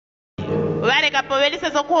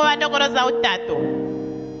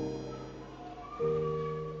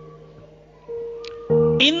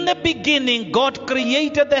In the beginning, God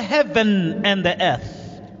created the heaven and the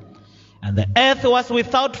earth. And the earth was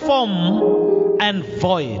without form and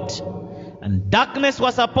void, and darkness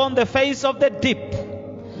was upon the face of the deep.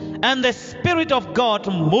 And the Spirit of God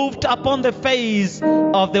moved upon the face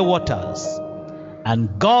of the waters.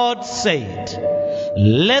 And God said,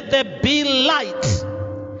 "Let there be light."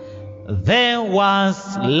 There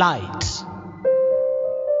was light.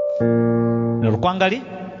 Nurukwangali?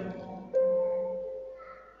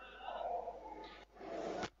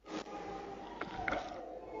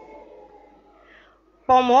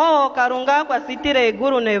 Pomo karunga kwa sitire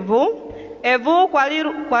guru nevu, evu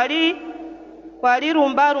kwali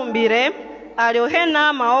rumba rumbire,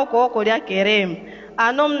 aliohena maoko kolya kere.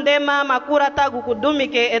 Anomdema makura tagu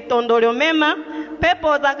kudumike etondolyo mema,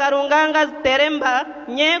 pepo za karunganga ziteremba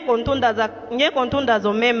nye kontunda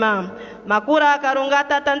zo mema. Makura karunga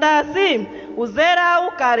tatandasi, uzera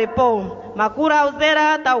ukarepo, makura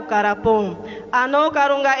uzera ta ukarapo. Ano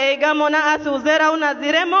karunga eigamona asi uzera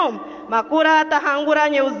unaziremo, makura tahangura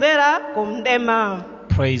nye uzera komdema.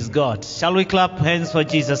 Praise God. Shall we clap hands for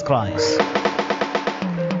Jesus Christ?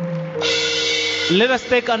 Let us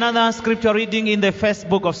take another scripture reading in the first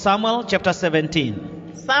book of Samuel, chapter 17.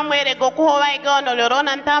 I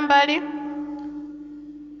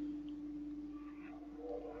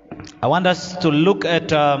want us to look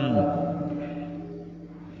at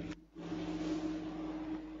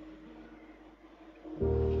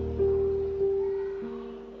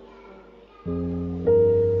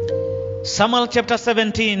Samuel chapter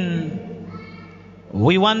 17.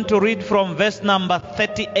 We want to read from verse number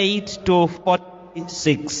 38 to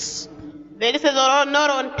 46.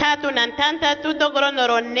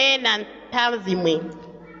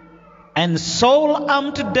 And Saul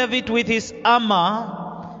armed David with his armor,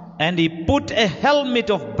 and he put a helmet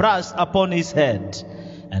of brass upon his head,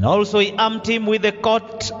 and also he armed him with a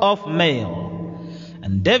coat of mail.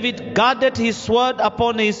 And David guarded his sword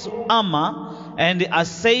upon his armor, and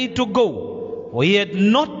essayed to go, for he had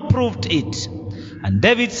not proved it. And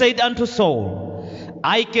David said unto Saul,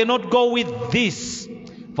 I cannot go with this,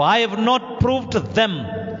 for I have not proved them.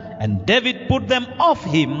 And David put them off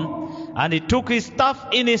him, and he took his staff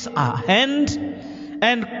in his hand,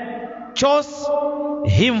 and chose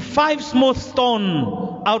him 5 smooth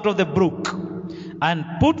stones out of the brook, and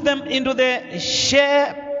put them into the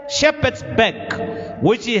shepherd's bag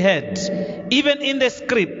which he had, even in the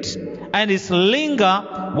script, and his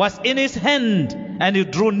slinger was in his hand, and he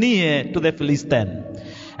drew near to the Philistine.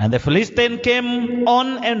 And the Philistine came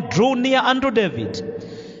on and drew near unto David,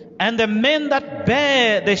 and the men that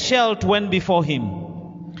bare the shield went before him.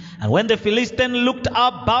 And when the Philistine looked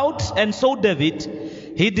about and saw David,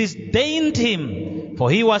 he disdained him, for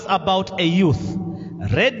he was about a youth,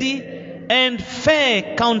 ready and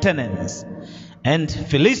fair countenance. And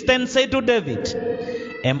Philistine said to David,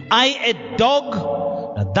 Am I a dog,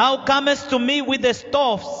 that thou comest to me with the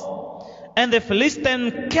staffs? And the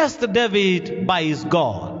Philistine cast David by his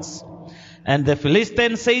gods. And the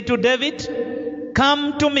Philistine said to David,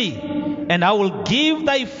 Come to me, and I will give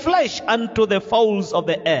thy flesh unto the fowls of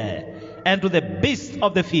the air, and to the beasts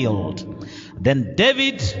of the field. Then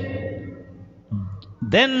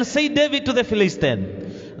said David to the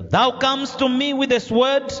Philistine, Thou comest to me with the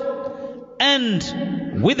sword, and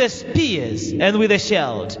with the spears, and with the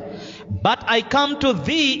shield. But I come to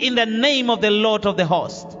thee in the name of the Lord of the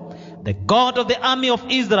host, the God of the army of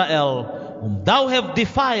Israel, whom thou hast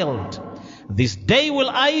defiled. This day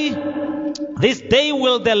will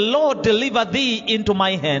the Lord deliver thee into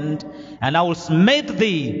my hand, and I will smite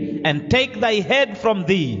thee, and take thy head from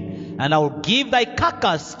thee, and I will give thy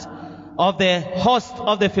carcass of the host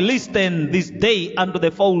of the Philistine this day unto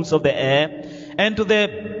the fowls of the air, and to the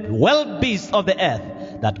wild beasts of the earth,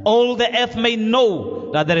 that all the earth may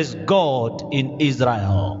know that there is God in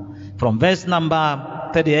Israel. From verse number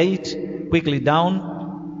 38, quickly down,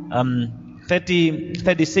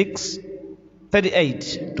 36,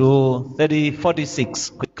 38 to 46,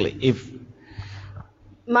 quickly, if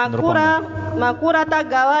makura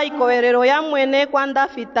tagawa ikoerero ya mwene kwanda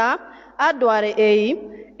fita adware ei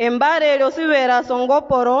embare losivera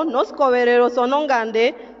songoporo noskoverero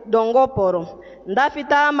sonongande dongoporo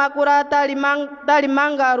ndafita makura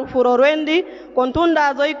talimanga rufuro rwendi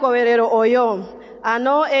kontundazo ikoverero oyo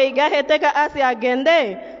ano eigaheteka asi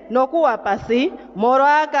agende nokuwa pasi moro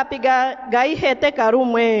akapiga gaiheteka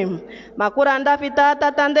rumwe makura ndafita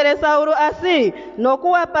tatandere sauru asi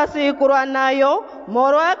nokuwa pasi kurwa nayo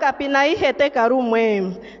moro akapina iheteka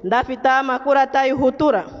rumwe ndafita makura tai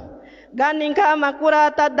hutura ganinka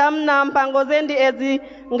makura tadamna mpango zendi ezi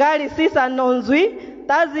ngali sisa nonzwi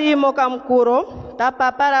tazimoka mkuro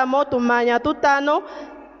tapapara motu manya tutano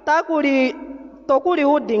tokuli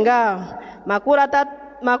udinga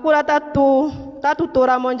makura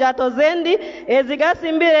tatutura monjato zendi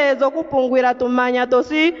ezigasimbire zokupungwira tumanya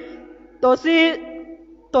tosi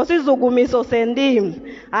zugumiso sendi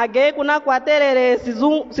age kuna kwaterere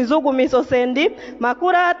sizugumiso sendi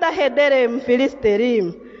makura tahedere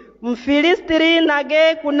mfilisteri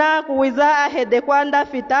nage kuna kuwiza ahede kwanda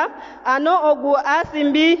fita ano ogu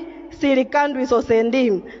asimbi silikandwi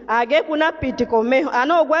sosendi age kuna pitikomeho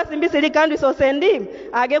ano ogu asimbi silikandwi sosendi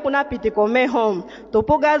age kuna pitikomeho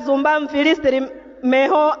tupuga zumba mfilisteri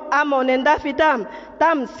meho amonenda fita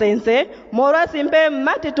tamsense mora simpe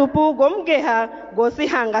mati tupu gomgeha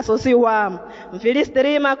gosihanga sosiwa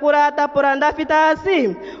mfilisteri makura tapuranda fita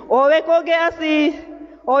asi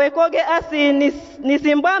owekoge asi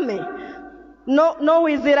nisimbame no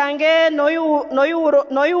wizirange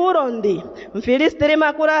no yurondi mfilisteri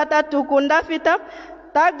makura tatukunda fita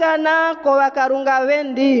tagana ko wakarunga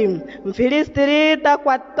wendi mfilisteri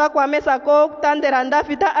takwa mesako tanderanda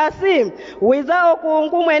fita asi wiza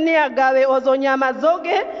okunkumweni agawe ozonyama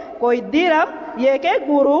zoge koidira yeke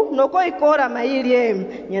guru noko ikora mailie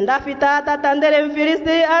nyenda fita tatandere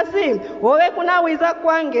mfilisteri asi owe kuna wiza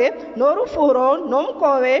kwange no rufuro no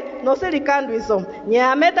mkowe no silikandwiso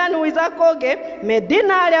nyameta ni wiza koge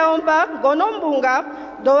medina aliaomba gonombunga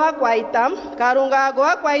doa kwaita karunga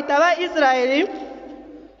goa kwaita wa Israeli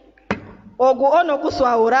ogu ono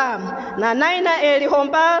kuswaura na naina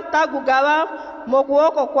elihomba tagugawa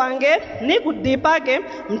mokuoko kwange ni kudipage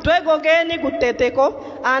mtwegoge ni kuteteko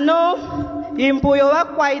ano impuyo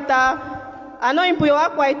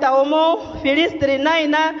wakwaita omo Filistri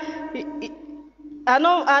naina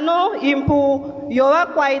ano impuyo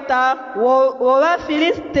wakwaita wowa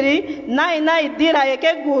Filistri naina idira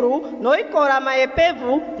yeke guru no ikora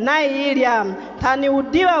maepevu na ilia tani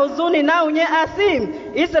udiwa uzuni na unye asi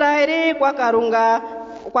Israeli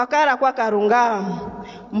kwa karunga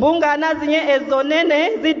mbunga nazinye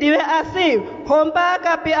ezonene zidiwe asi homba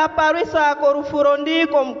kapi aparisa korufurondi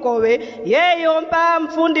komkowe yeyomba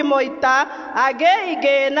mfundi moita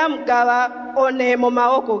age na mgawa one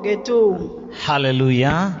momaoko getu.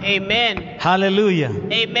 Hallelujah. Amen. Hallelujah.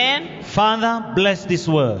 Amen. Father, bless this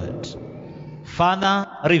word. Father,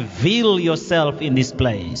 reveal yourself in this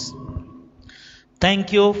place.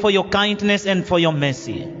 Thank you for your kindness and for your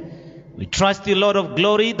mercy. We trust you, Lord of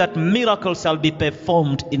glory, that miracles shall be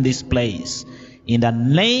performed in this place. In the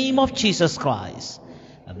name of Jesus Christ.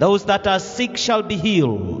 Those that are sick shall be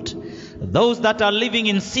healed. Those that are living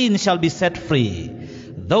in sin shall be set free.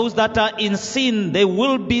 Those that are in sin, they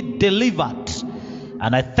will be delivered.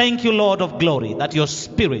 And I thank you, Lord of glory, that your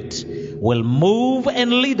Spirit will move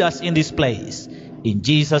and lead us in this place. In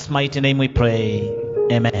Jesus' mighty name we pray.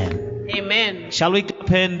 Amen. Amen. Shall we clap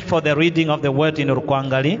hand for the reading of the word in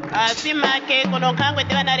Rukwangali?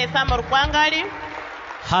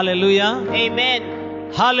 Hallelujah. Amen.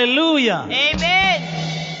 Hallelujah. Amen.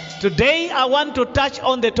 Today I want to touch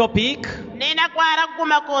on the topic,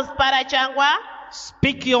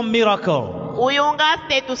 speak your miracle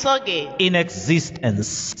in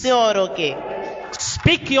existence.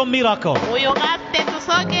 Speak your miracle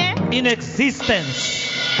in existence.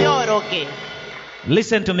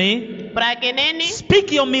 Listen to me.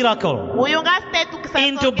 Speak your miracle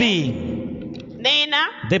into being.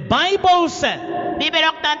 The Bible said,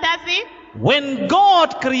 when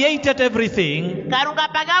God created everything,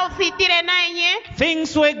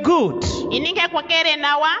 things were good.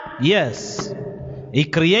 Yes. He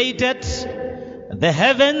created the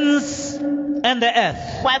heavens and the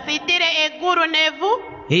earth.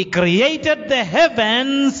 He created the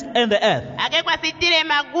heavens and the earth.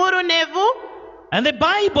 And the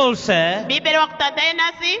Bible said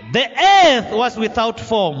the earth was without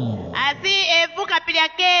form,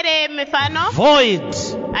 void,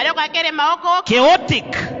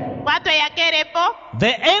 chaotic.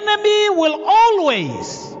 The enemy will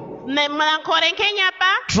always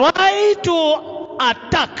try to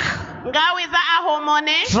attack,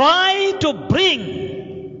 try to bring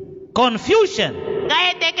confusion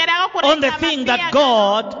on the thing that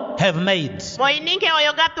God have made.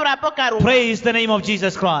 Praise the name of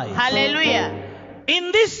Jesus Christ. Hallelujah.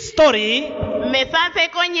 In this story,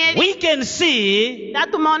 we can see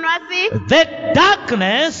that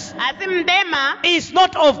darkness is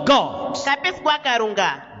not of God.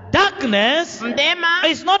 Darkness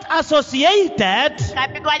is not associated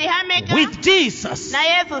with Jesus.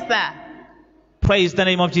 Praise the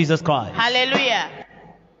name of Jesus Christ. Hallelujah.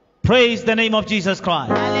 Praise the name of Jesus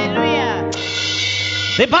Christ. Hallelujah.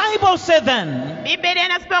 The Bible said then, Biblia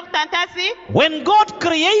inasema kutantasi when God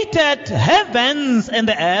created heavens and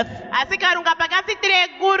the earth, asikarunga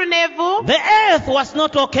pakasitire guru nevu the earth was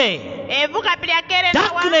not okay. evu kapilia kere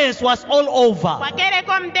Darkness was all over. kwa kere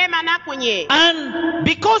ko mdema nakunye And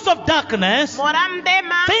because of darkness, mora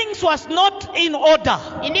mdema things was not in order.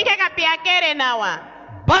 indike kapia kere nawa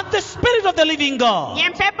But the Spirit of the living God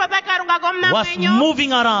yempepo zakarunga gomna was mwenyo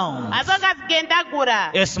moving around. azoga zigenda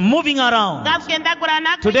gura Is moving around. gazigenda gura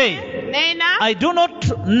nakunye Today, neina I do not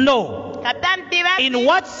know kaptan divasi in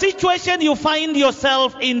what situation you find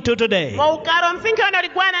yourself into today. mo ukaro msingi ono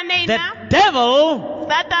ligwana The neina devil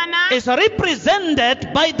satana is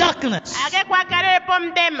represented by darkness. ake kwa kare po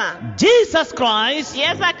mdema Jesus Christ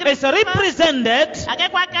Yesu is Kristo represented ake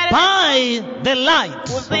kwa kare by the light.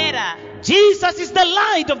 uzera Jesus is the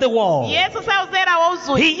light of the world. Yesu sa uzera wa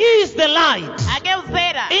uzuri He is the light. ake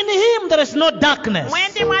uzera In him there is no darkness.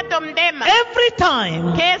 mwendi mwato mdema Every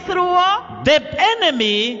time kesruo the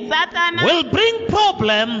enemy satana will bring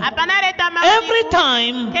problem, apanareta every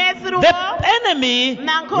time the enemy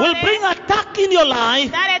will bring attack in your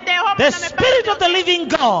life, the Spirit of the living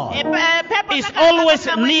God is always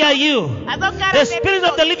near you. The Spirit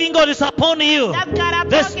of the living God is upon you.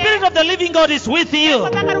 The Spirit of the living God is with you.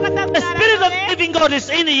 The Spirit of the living God is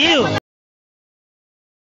in you.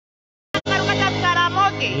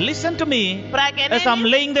 Listen to me as I'm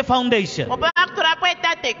laying the foundation.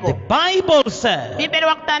 The Bible says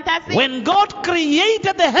when God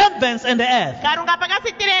created the heavens and the earth,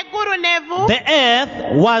 the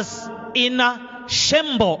earth was in a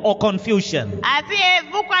shamble or confusion.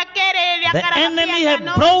 The enemy had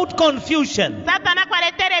brought confusion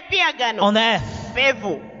on the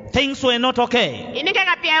earth. Things were not okay.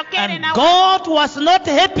 And God was not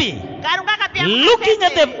happy looking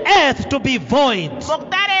at the earth to be void,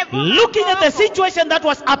 looking at the situation that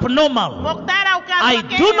was abnormal. I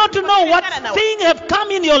do not know what thing have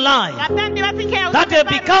come in your life that have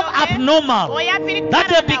become abnormal, that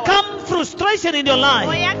have become frustration in your life,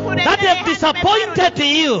 that have disappointed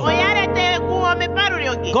you.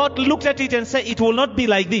 God looked at it and said, it will not be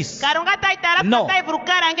like this. No, it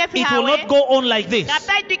will not go on like this.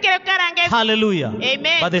 Hallelujah.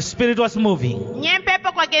 Amen. But the Spirit was moving.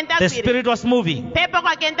 The Spirit was moving.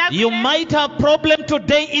 You might have problem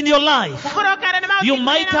today in your life. You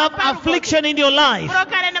might have affliction in your life.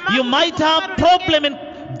 You might have problem in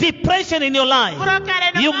depression in your life.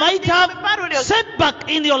 You might have setback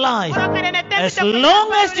in your life. As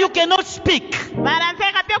long as you cannot speak,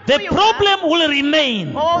 the problem will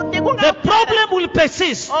remain. The problem will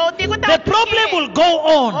persist. The problem will go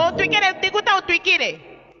on.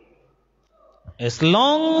 As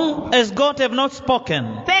long as God have not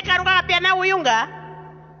spoken,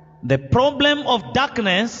 the problem of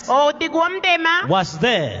darkness was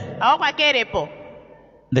there.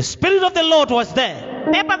 The Spirit of the Lord was there.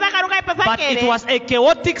 But it was a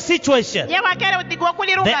chaotic situation. The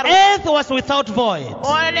earth was without void.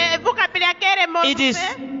 It is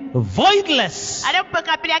voidless.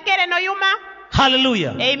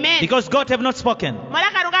 Hallelujah. Amen. Because God have not spoken.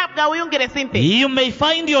 You may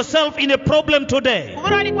find yourself in a problem today.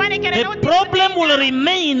 The problem will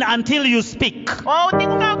remain until you speak. Therefore,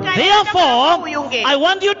 I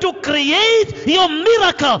want you to create your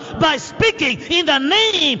miracle by speaking in the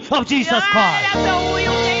name of Jesus Christ.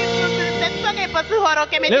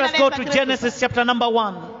 Let us go to Genesis chapter number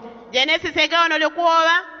 1.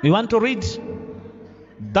 We want to read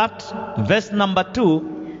that verse number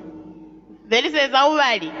 2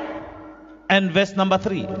 and verse number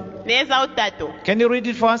 3. Can you read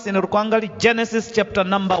it for us in Rukwangali? Genesis chapter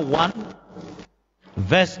number 1,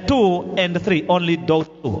 verse 2 and 3. Only those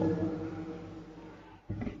two.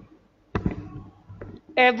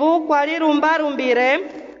 Evu kwali rumbarumbire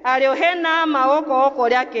aliohena maoko oko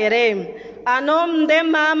lya kere ano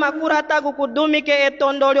mdema makurata kukudumike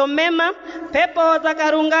etondolyo mema pepo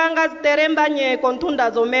zakarunganga ziterembanye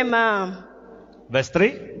kontunda zo mema. Verse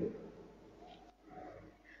 3.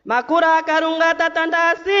 Makura karunga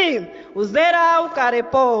tatandasi uzera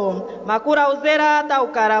ukarepo makura uzera ta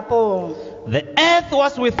ukarapo. The earth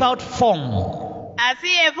was without form. Asi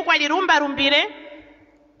evu kwali rumbarumbire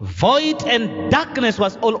void and darkness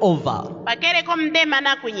was all over.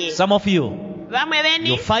 Some of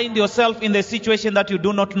you find yourself in the situation that you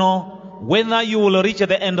do not know whether you will reach at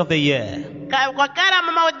the end of the year.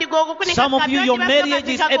 Some of you, your marriage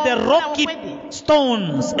is at the rocky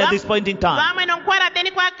stones at this point in time.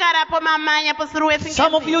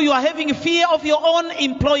 Some of you, you are having fear of your own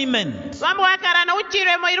employment.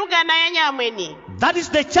 That is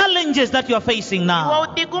the challenges that you are facing now.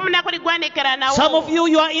 Some of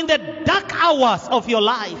you are in the dark hours of your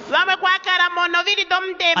life.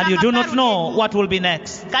 And you do not know what will be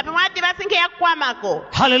next.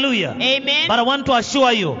 Hallelujah. Amen. But I want to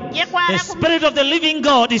assure you, the Spirit of the living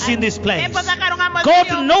God is in this place.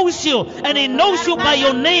 God knows you, and He knows you by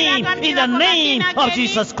your name, in the name of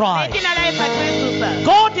Jesus Christ.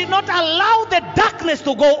 God did not allow the darkness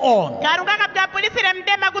to go on.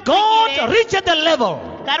 God reached the level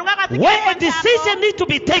where a decision needs to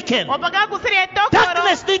be taken.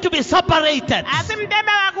 Darkness needs to be separated.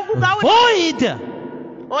 Void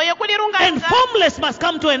and formless must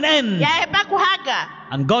come to an end.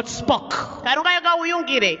 And God spoke.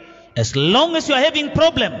 As long as you are having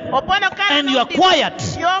problem and you are quiet,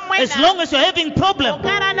 as long as you are having problem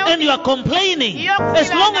and you are complaining, as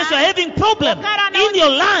long as you are having problem in your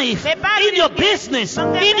life, in your business,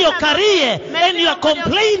 in your career, and you are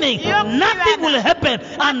complaining, nothing will happen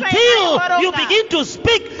until you begin to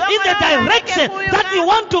speak in the direction that you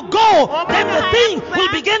want to go. Then the thing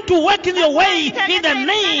will begin to work in your way in the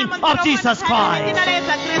name of Jesus Christ.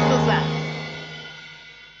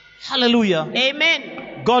 Hallelujah. Amen.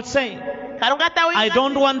 God saying, I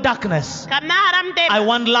don't want darkness, I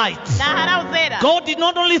want light. God did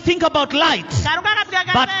not only think about light,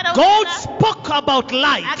 but God spoke about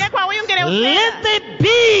light. Let there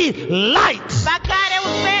be light.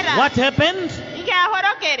 What happened?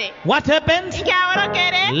 What happened?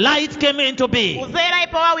 Light came into being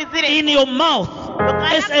in your mouth.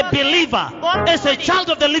 As a believer, as a child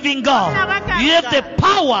of the living God, you have the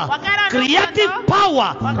power, creative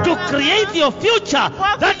power, to create your future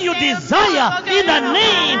that you desire in the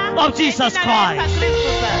name of Jesus Christ.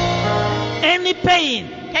 Any pain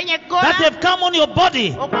that have come on your body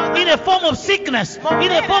in a form of sickness,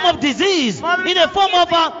 in a form of disease, in a form of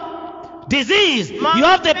disease, you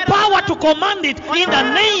have the power to command it in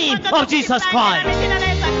the name of Jesus Christ.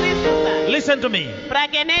 Listen to me.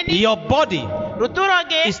 Your body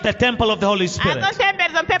is the temple of the Holy Spirit.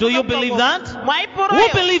 Do you believe that? Who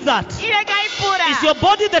believes that? Is your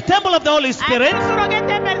body the temple of the Holy Spirit?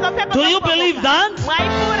 Do you believe that?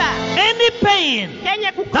 Any pain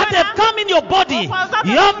that have come in your body,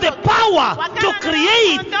 you have the power to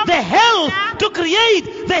create the health, to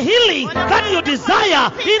create the healing that you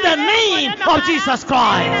desire in the name of Jesus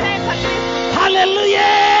Christ.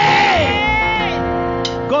 Hallelujah!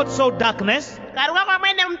 God saw darkness.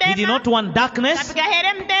 He did not want darkness.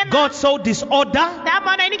 God saw disorder.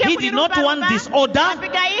 He did not want disorder.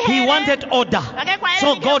 He wanted order.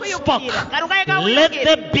 So God spoke, let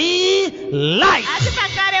there be light.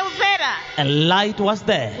 And light was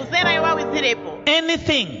there.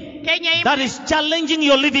 Anything that is challenging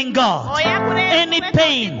your living God, any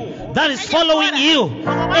pain that is following you,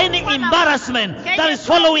 any embarrassment that is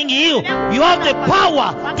following you, you have the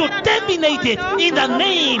power to terminate it in the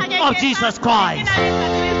name of Jesus Christ.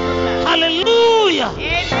 Hallelujah.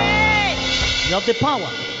 You have the power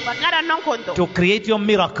to create your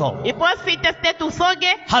miracle.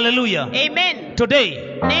 Hallelujah. Amen.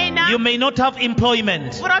 Today, you may not have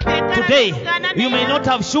employment. Today, you may not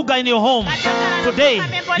have sugar in your home. Today,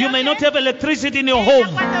 you may not have electricity in your home.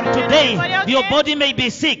 Today, your body may be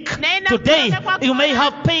sick. Today, you may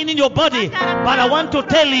have pain in your body. But I want to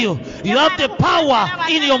tell you, you have the power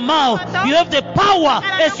in your mouth. You have the power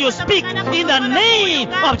as you speak in the name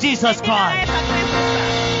of Jesus Christ.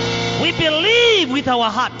 We believe with our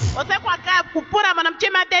heart,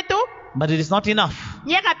 but it is not enough.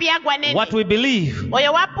 What we believe,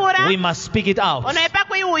 we must speak it out.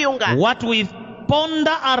 What we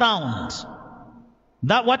ponder around,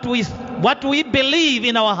 that what we believe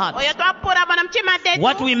in our heart,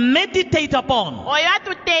 what we meditate upon,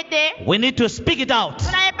 we need to speak it out,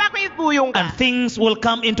 and things will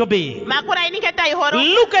come into being.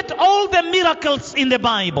 Look at all the miracles in the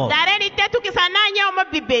Bible.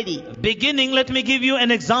 Beginning, let me give you an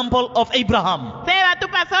example of Abraham.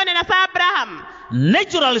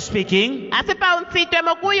 Naturally speaking,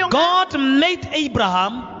 God made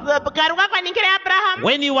Abraham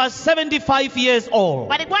when he was 75 years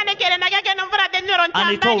old. And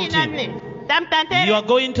he told him, you are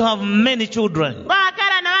going to have many children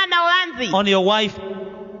on your wife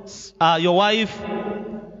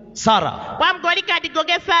Sarah.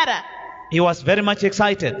 He was very much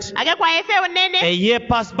excited. A year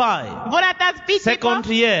passed by. Second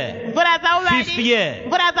year, 5th year,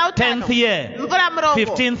 10th year,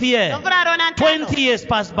 15th year, 20 years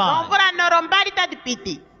passed by.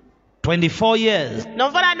 24 years.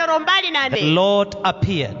 The Lord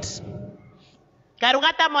appeared.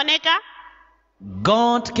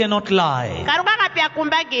 God cannot lie.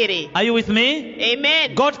 Are you with me?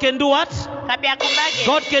 Amen. God can do what?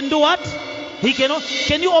 God can do what? He cannot.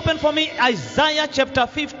 Can you open for me Isaiah chapter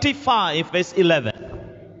 55 verse 11?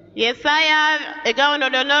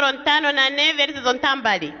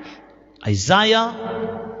 Isaiah,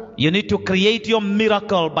 you need to create your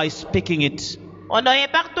miracle by speaking it.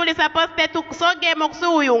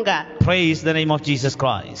 Praise the name of Jesus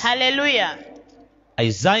Christ. Hallelujah.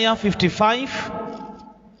 Isaiah 55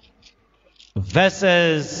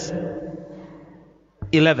 verses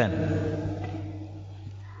 11.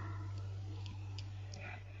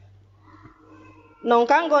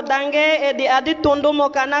 Nonkango dange edi adi tundumo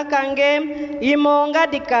kana kange imonga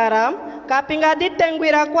dikara kapinga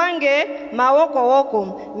ditengwira kwange mawoko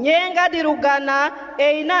woko nyenga dirugana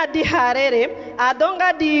eina diharere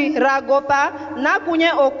adonga di ragopa na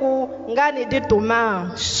kunye oku ngani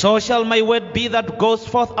dituma. So shall my word be that goes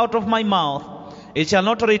forth out of my mouth. It shall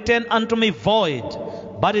not return unto me void,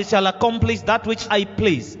 but it shall accomplish that which I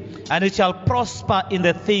please, and it shall prosper in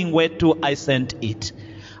the thing whereto I sent it.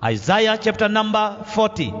 Isaiah chapter number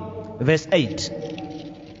 40 verse 8.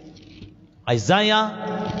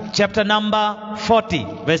 Isaiah chapter number 40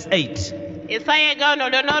 verse 8.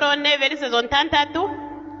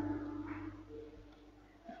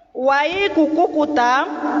 Wai kukukuta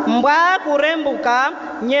mbwa kurembuka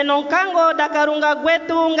nyenonkango dakarunga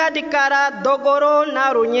gwetu ngadikara dogoro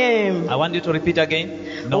na runye. I want you to repeat again.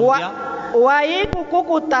 Nombia. Wai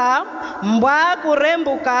kukukuta mbwa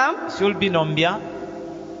kurembuka. Should be nombia.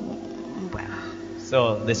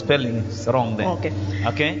 So the spelling is wrong there. Okay.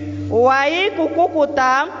 Okay. Wai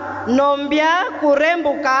kukukuta nombia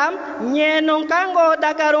kurembuka nyenonkango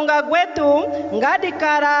dakarunga gwetu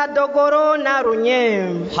ngadikara dogoro na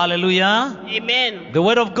runye. Hallelujah. Amen. The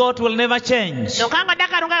word of God will never change. So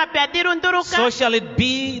shall it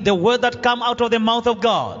be the word that come out of the mouth of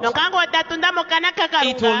God.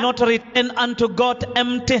 It will not return unto God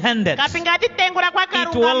empty-handed.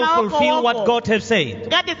 It will fulfill what God has said.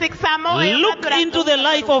 Look into the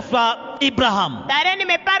life of Abraham.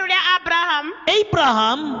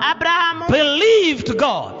 Abraham believed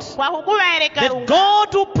God. That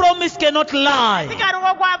God who promised cannot lie. At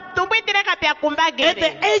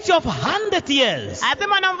the age of 100 years,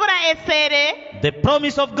 the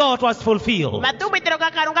promise of God was fulfilled.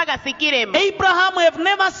 Abraham have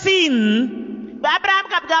never seen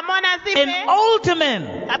an old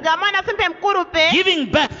man giving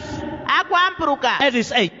birth at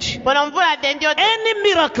his age. Any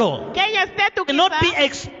miracle cannot be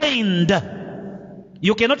explained.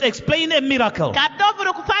 You cannot explain a miracle.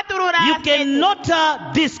 You cannot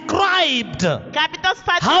describe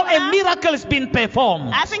how a miracle has been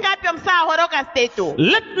performed.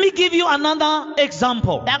 Let me give you another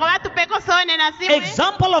example.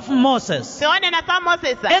 Example of Moses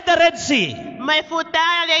at the Red Sea.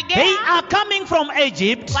 They are coming from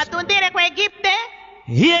Egypt.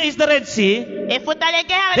 Here is the Red Sea.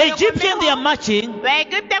 The Egyptians, they are marching.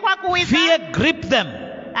 Fear gripped them.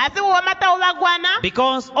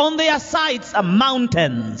 Because on their sides are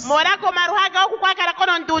mountains. They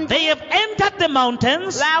have entered the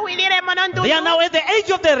mountains. They are now at the edge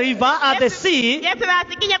of the river, at the sea.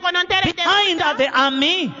 Behind are the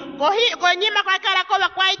army.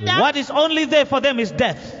 What is only there for them is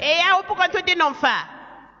death.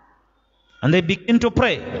 And they begin to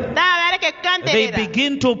pray. They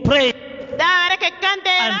begin to pray.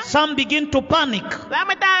 And some begin to panic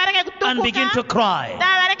and begin to cry.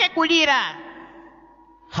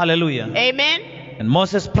 Hallelujah. Amen. And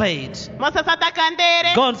Moses prayed.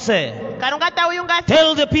 God said,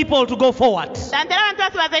 tell the people to go forward.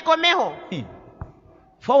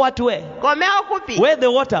 Forward to where? Where the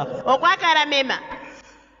water?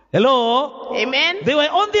 Hello? Amen. They were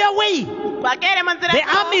on their way. The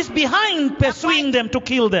army is behind, pursuing them to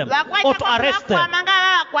kill them or to arrest them.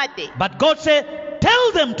 But God said,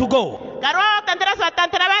 tell them to go.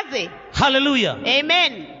 Hallelujah.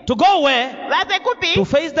 Amen. To go where? To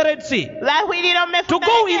face the Red Sea. To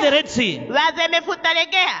go in the Red Sea.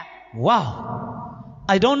 Wow.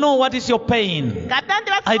 I don't know what is your pain.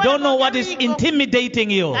 I don't know what is intimidating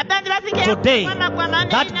you. Today,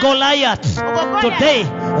 that Goliath. Today,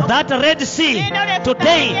 that Red Sea.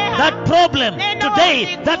 Today, that problem.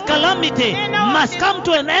 Today, that calamity must come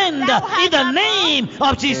to an end in the name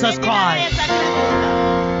of Jesus Christ.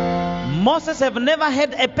 Moses have never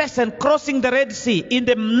had a person crossing the Red Sea in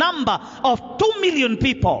the number of 2 million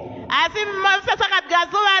people. And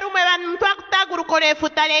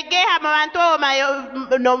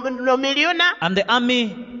the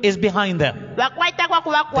army is behind them. bakwaita kwa The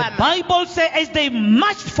kubakwama Bible says as they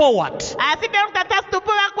marched forward, asibe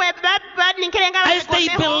okutatastupu baninkirenga as they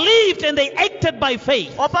believed and they acted by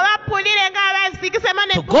faith opo bapulire nga basikisemo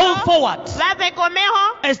to go forward,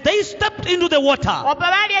 bazekomeho as they stepped into the water, opo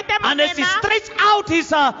baliete and as he mumema stretched out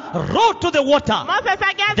his rod to the water, Moses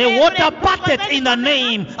ageze the water parted in the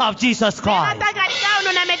name of Jesus Christ.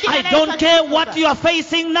 I don't care what you are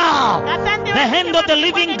facing now. The hand of the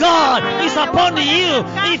living God is upon you.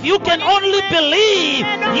 If you can only believe,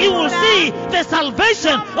 you will see the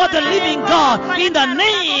salvation of the living God in the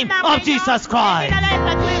name of Jesus Christ.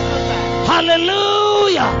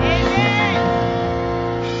 Hallelujah.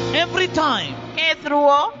 Every time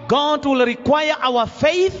God will require our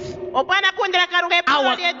faith, our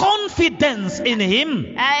confidence in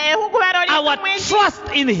Him, our trust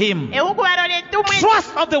in Him,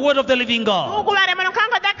 trust of the word of the living God.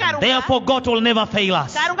 Therefore, God will never fail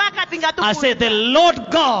us. I say the Lord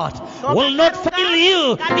God will not fail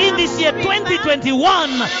you in this year 2021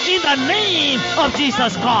 in the name of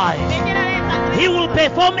Jesus Christ. He will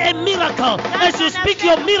perform a miracle as you speak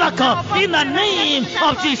your miracle in the name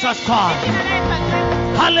of Jesus Christ.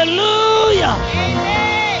 Hallelujah.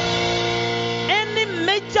 Any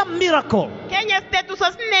major miracle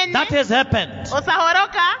that has happened,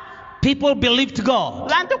 people believed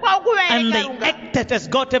God and they acted as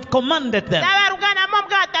God have commanded them,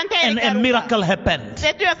 and a miracle happened.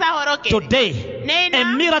 Today, a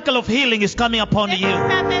miracle of healing is coming upon you.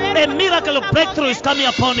 A miracle of breakthrough is coming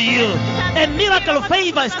upon you. A miracle of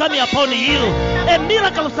favor is coming upon you. A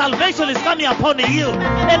miracle of salvation is coming upon you.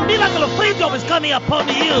 A miracle of freedom is coming upon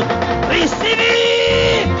you. Receive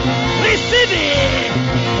it! Receive it!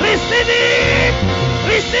 Receive it!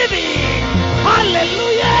 Receive it!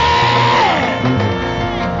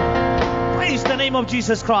 Hallelujah! Praise the name of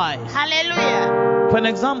Jesus Christ. Hallelujah. For an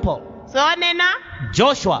example, So nena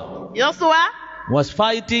Joshua Joshua was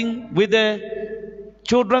fighting with the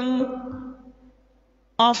children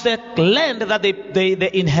of the land that they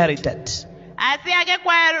inherited. asiage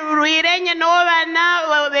kwa ruirenye no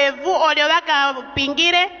bana bevu olio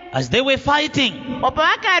bakapingire As they were fighting, opo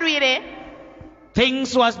bakaruire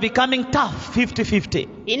things was becoming tough, 50-50.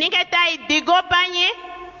 iningetai digopanye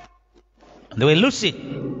They were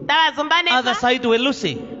losing. tabazumbane Other side were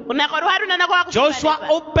losing. unakoruharuna na kwa Joshua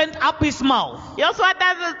opened up his mouth Joshua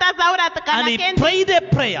tazaura and he prayed a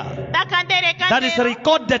prayer that is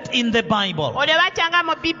recorded in the Bible. olio bachanga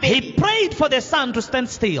mo He bibeli prayed for the sun to stand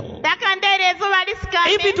still. takandere zuba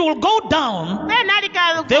lisikane If it will go down,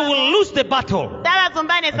 nalika they will lose the battle.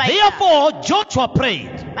 tabazumbane sai Therefore, Joshua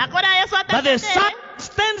prayed bakora Joshua that the sun takandere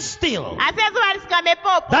stand still, asezuba lisikame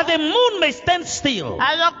popo that the moon may stand still.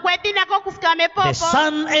 alokwetina ko kusikame The popo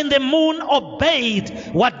sun and the moon obeyed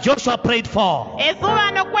what Joshua prayed for.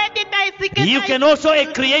 ezuba nokwetita isike You can also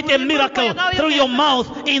create a miracle through your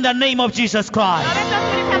mouth in the name of Jesus Christ.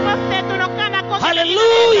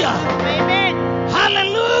 Hallelujah! Amen.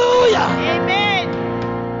 Hallelujah!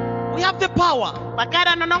 Amen. We have the power,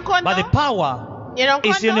 Bakara no nonkondo. but the power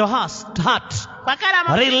is in your heart. Bakara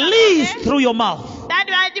mo. Release through your mouth,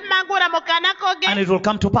 Tadi waji mangura mokana koge. and it will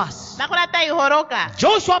come to pass. Bakura tai horoka.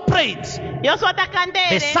 Joshua prayed, Joshua the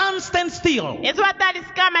takandere. sun stands still, Ezwa tali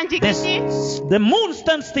skama njikiti. the moon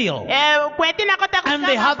stands still, Kwetina kota and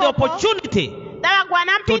they have the opportunity Dawa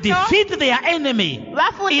gwana to mpito. defeat their enemy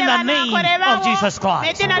Wafute in the wana name kore of wao. Jesus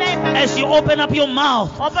Christ. Metina na Yesu. As you open up your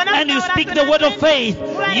mouth and you speak the word of faith,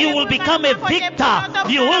 you will become a victor.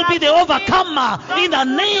 You will be the overcomer in the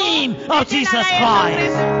name of Jesus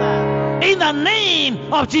Christ. In the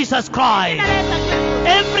name of Jesus Christ.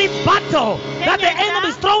 Every battle that the enemy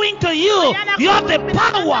is throwing to you, you have the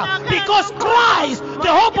power because Christ,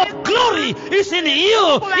 the hope of glory, is in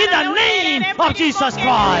you in the name of Jesus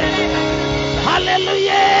Christ.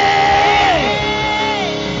 Hallelujah!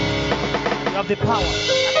 You have the power,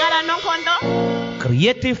 Bakara nonkondo.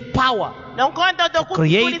 creative power, Nonkondo to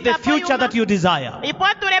create the future that you desire,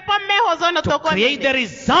 Ipoturepo meho zono to toko create the mende.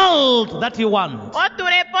 result that you want.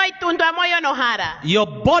 Oturepo itundwa moyo nohara. Your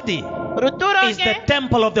body Ruturo is the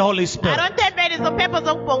temple of the Holy Spirit. aronte beri zo pepo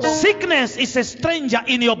zo kupongo. Sickness is a stranger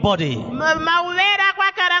in your body Mauvera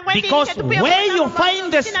kwa karangwe because where you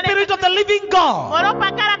find the Spirit of the living God,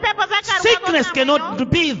 Oropa kara pepo za karangwe. sickness cannot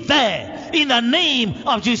be there in the name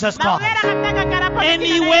of Jesus Christ.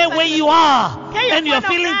 Anywhere where you are and you are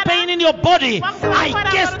feeling pain in your body, I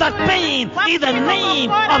cast that pain in the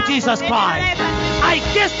name of Jesus Christ. I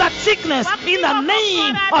cast that sickness in the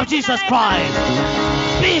name of Jesus Christ.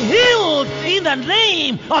 Be healed in the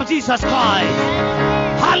name of Jesus Christ.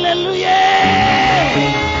 Hallelujah!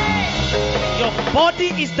 Your body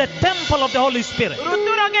is the temple of the Holy Spirit.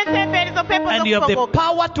 And you have the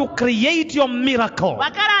power to create your miracle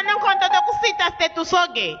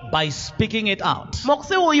by speaking it out.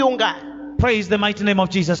 Praise the mighty name of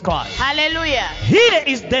Jesus Christ. Hallelujah. Here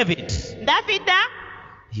is David.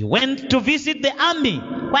 He went to visit the army.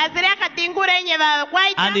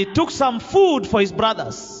 And he took some food for his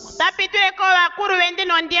brothers.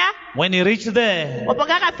 When he reached there,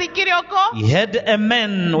 he had a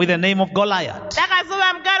man with the name of Goliath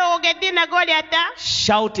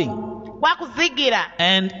shouting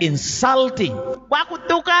and insulting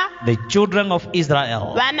the children of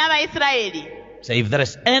Israel. So if there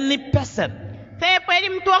is any person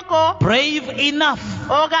brave enough,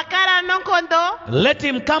 let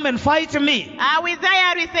him come and fight me.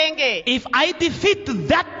 If I defeat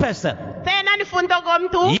that person,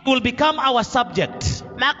 he will become our subject.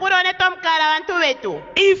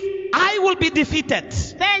 If I will be defeated,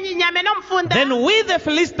 then we the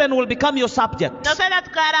Philistines will become your subject.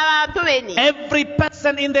 Every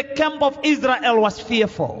person in the camp of Israel was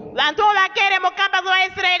fearful. And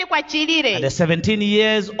a 17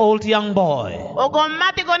 years old young boy,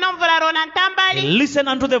 he listened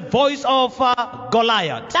unto the voice of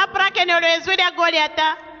Goliath.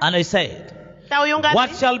 And I said,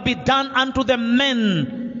 what shall be done unto the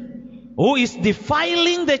men who is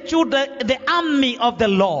defiling the children, the army of the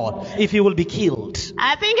Lord, if he will be killed?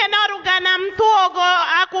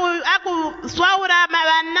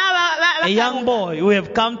 A young boy who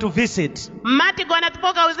have come to visit, saying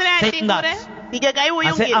that, I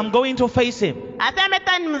said, I'm going to face him.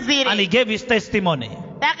 And he gave his testimony.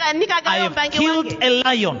 I have killed a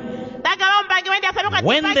lion.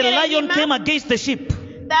 When the lion came against the sheep,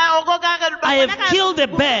 I have killed a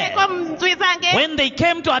bear. When they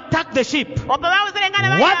came to attack the sheep, what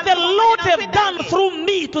the Lord have done through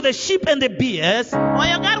me to the sheep and the bears, the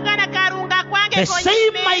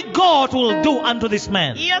same my God will do unto this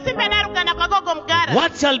man.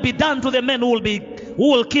 What shall be done to the men who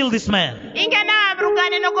will kill this man?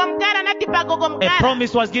 A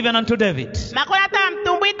promise was given unto David.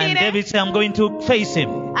 And David said, I'm going to face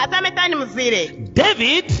him.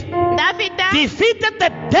 David defeated the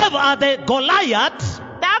devil, the Goliath,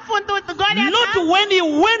 not when he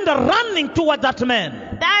went running toward that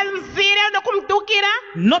man.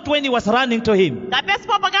 Not when he was running to him. But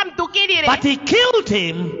he killed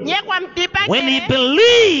him when he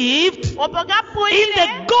believed in the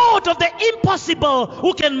God of the impossible,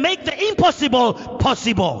 who can make the impossible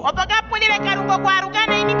possible.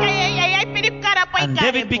 And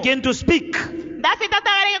David began to speak.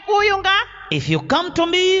 If you come to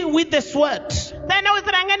me with the sword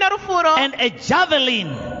and a javelin,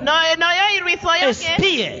 a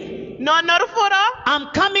spear, I'm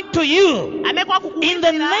coming to you in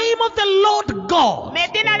the name of the Lord God,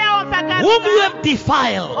 whom you have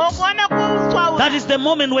defiled. That is the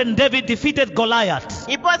moment when David defeated Goliath.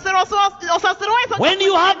 When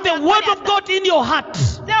you have the word of God in your heart,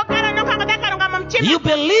 you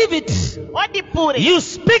believe it, you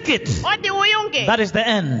speak it, that is the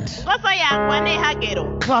end.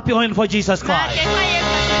 Clap your hand for Jesus Christ.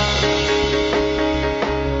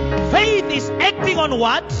 Faith is acting on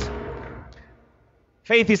what?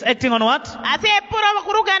 Faith is acting on what?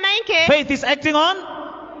 Faith is acting on?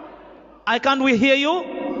 I can't hear you.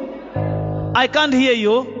 I can't hear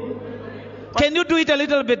you. Can you do it a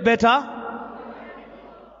little bit better?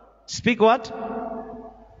 Speak what?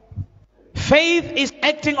 Faith is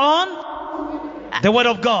acting on the word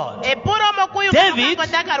of God. David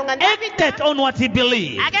acted on what he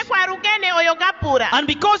believed. And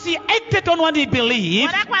because he acted on what he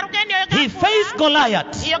believed, he faced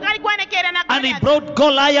Goliath. And he brought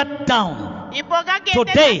Goliath down.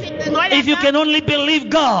 Today, if you can only believe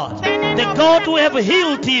God, the God who have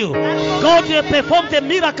healed you, God who have performed a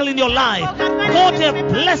miracle in your life, God who have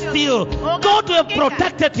blessed you, God who have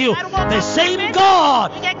protected you, the same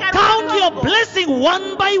God, count your blessing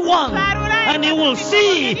one by one, and you will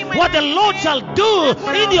see what the Lord shall do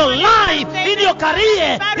in your life, in your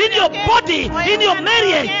career, in your body, in your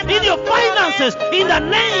marriage, in your finances, in the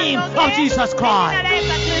name of Jesus Christ.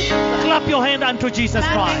 Clap your hand unto Jesus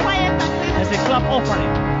Christ. As a clap offering.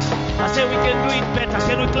 I say we can do it better.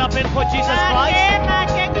 Can we clap it for Jesus Christ?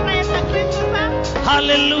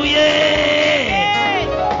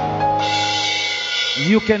 Hallelujah.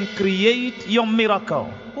 You can create your miracle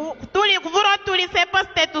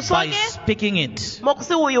by speaking it.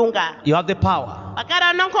 You have the power.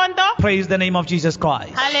 Praise the name of Jesus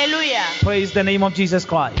Christ. Hallelujah. Praise the name of Jesus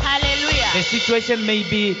Christ. Hallelujah. The situation may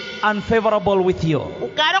be unfavorable with you,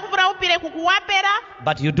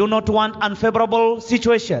 but you do not want unfavorable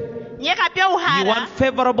situation. You want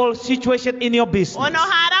favorable situation in your business,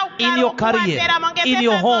 in your career, in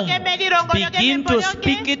your home. Begin to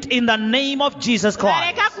speak it in the name of Jesus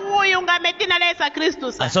Christ.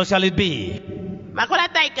 And so shall it be.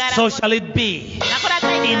 So shall it be. In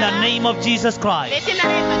the name of Jesus Christ.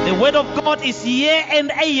 The word of God is yea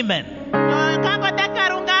and amen.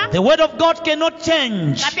 The word of God cannot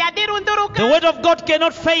change. The word of God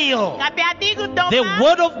cannot fail. The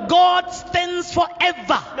word of God stands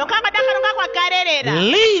forever.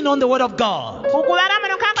 Lean on the word of God.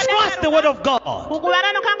 Trust the word of God.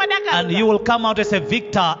 And you will come out as a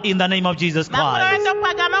victor in the name of Jesus Christ.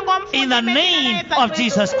 In the name of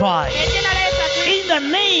Jesus Christ. In the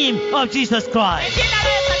name of Jesus Christ.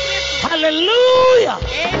 Hallelujah.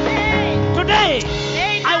 Today,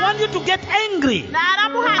 I want you to get angry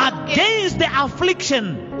against the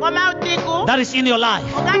affliction that is in your life.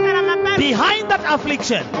 Behind that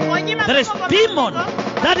affliction, there is demon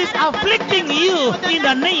that is afflicting you in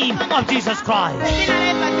the name of Jesus Christ.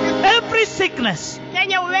 Every sickness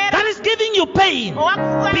that is giving you pain,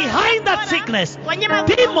 behind that sickness,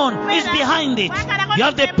 demon is behind it. You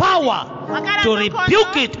have the power to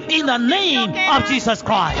rebuke it in the name of Jesus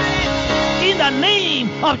Christ. In the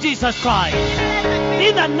name of Jesus Christ.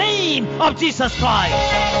 In the name of Jesus Christ.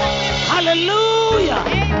 Hallelujah.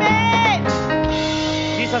 Amen.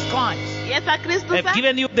 Jesus Christ have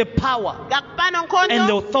given you the power and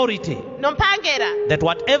the authority that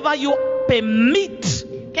whatever you permit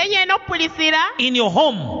in your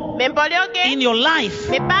home, in your life,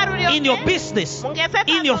 in your business,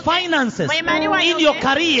 in your finances, in your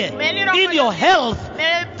career, in your health,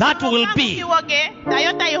 that will be.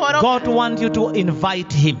 God wants you to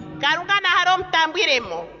invite Him.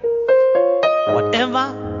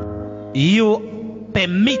 Whatever you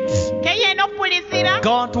permit,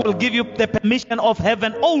 God will give you the permission of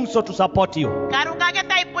heaven also to support you.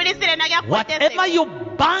 Whatever you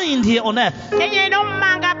bind here on earth,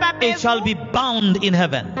 it shall be bound in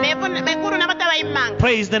heaven.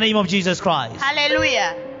 Praise the name of Jesus Christ.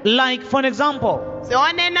 Hallelujah. Like, for example,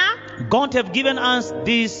 God have given us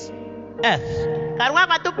this earth.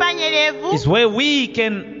 It's where we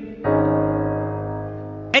can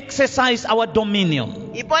exercise our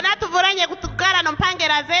dominion.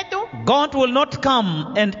 God will not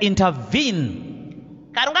come and intervene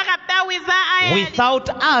without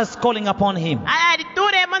us calling upon Him.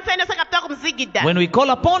 When we call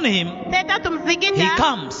upon Him, He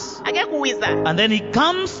comes. And then He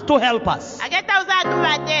comes to help us.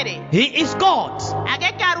 He is God.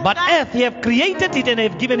 But earth, He have created it and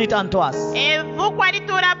have given it unto us. And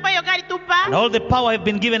all the power have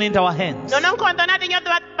been given into our hands.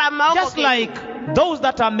 Just like those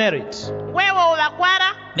that are married.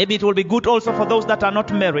 Maybe it will be good also for those that are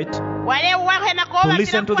not married to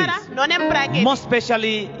listen to this. More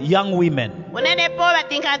especially young women. When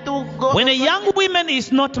a young woman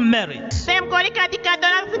is not married, he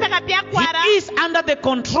is under the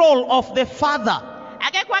control of the father.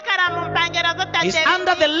 He's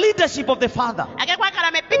under the leadership of the father.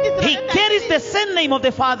 He carries the same name of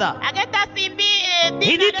the father. He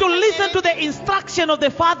needs to listen to the instruction of the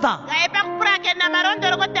father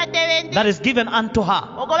that is given unto her.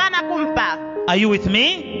 Are you with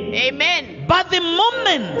me? Amen. But the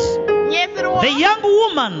moment the young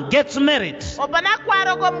woman gets married, the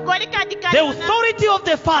authority of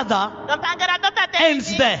the father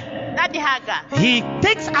ends there. He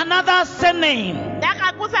takes another surname.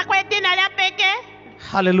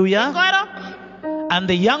 Hallelujah. And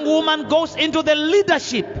the young woman goes into the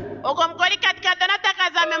leadership of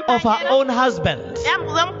her own husband.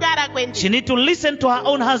 She needs to listen to her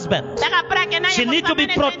own husband. She needs to be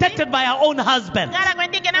protected by her own husband.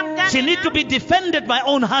 She needs to be defended by her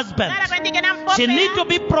own husband. She needs to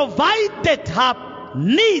be provided her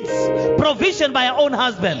needs provision by her own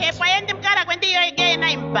husband.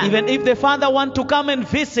 Even if the father wants to come and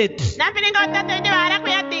visit at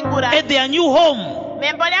their new home,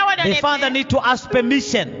 the father needs to ask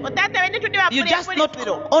permission. You just not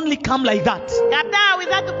only come like that.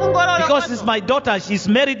 Because it's my daughter, she's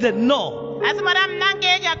married. No.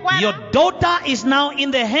 Your daughter is now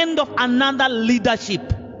in the hand of another leadership.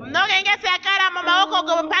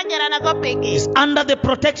 Is under the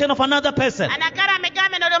protection of another person.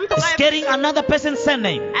 Is carrying another person's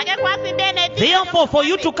surname. Therefore, for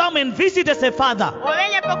you to come and visit as a father,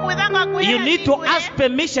 you need to ask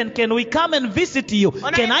permission. Can we come and visit you?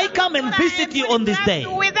 Can I come and visit you on this day?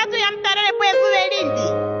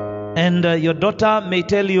 And your daughter may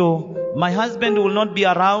tell you, my husband will not be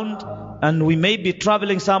around And we may be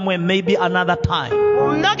traveling somewhere, maybe another time.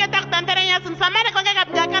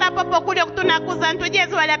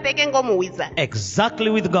 Exactly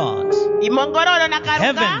with God.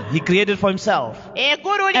 Heaven, He created for Himself.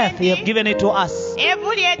 Earth, He has given it to us.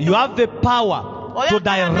 You have the power to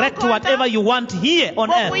direct whatever you want here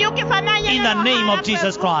on earth. In the name of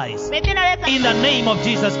Jesus Christ. In the name of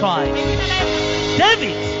Jesus Christ.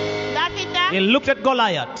 David, he looked at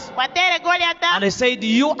Goliath and he said,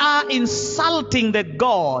 you are insulting the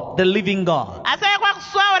God, the living God,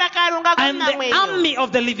 and the army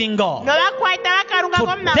of the living God.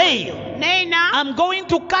 Today, I'm going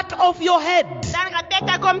to cut off your head.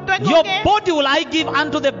 Your body will I give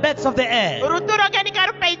unto the birds of the air.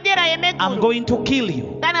 I'm going to kill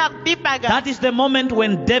you. That is the moment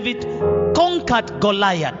when David conquered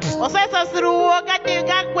Goliath.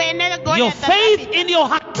 Your faith in your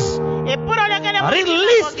heart,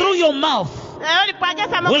 released through your mouth,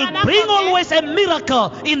 will bring always a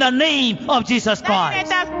miracle in the name of Jesus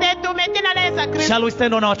Christ. Shall we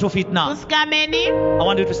stand on our 2 feet now? I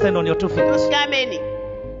want you to stand on your 2 feet.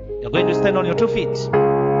 You're going to stand on your 2 feet.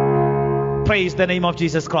 Praise the name of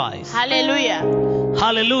Jesus Christ. Hallelujah.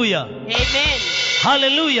 Hallelujah. Amen.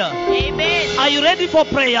 Hallelujah. Amen. Are you ready for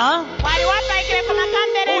prayer?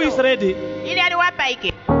 Who is ready?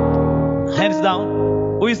 Hands down.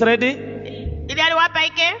 Who is ready?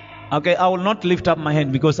 Okay, I will not lift up my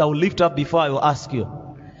hand because I will lift up before I will ask you.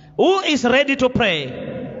 Who is ready to pray?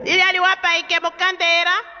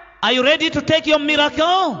 Are you ready to take your miracle?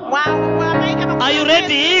 Are you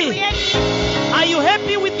ready? Are you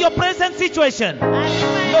happy with your present situation?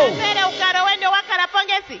 No.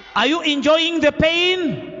 Are you enjoying the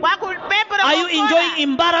pain? Are you enjoying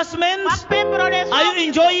embarrassment? Are you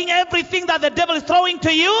enjoying everything that the devil is throwing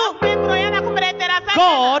to you?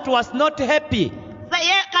 God was not happy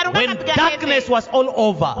when darkness was all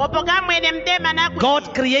over.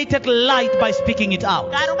 God created light by speaking it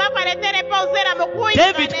out.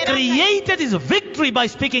 David created his victory by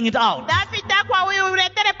speaking it out.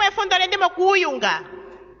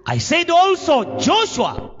 I said also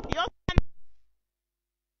Joshua.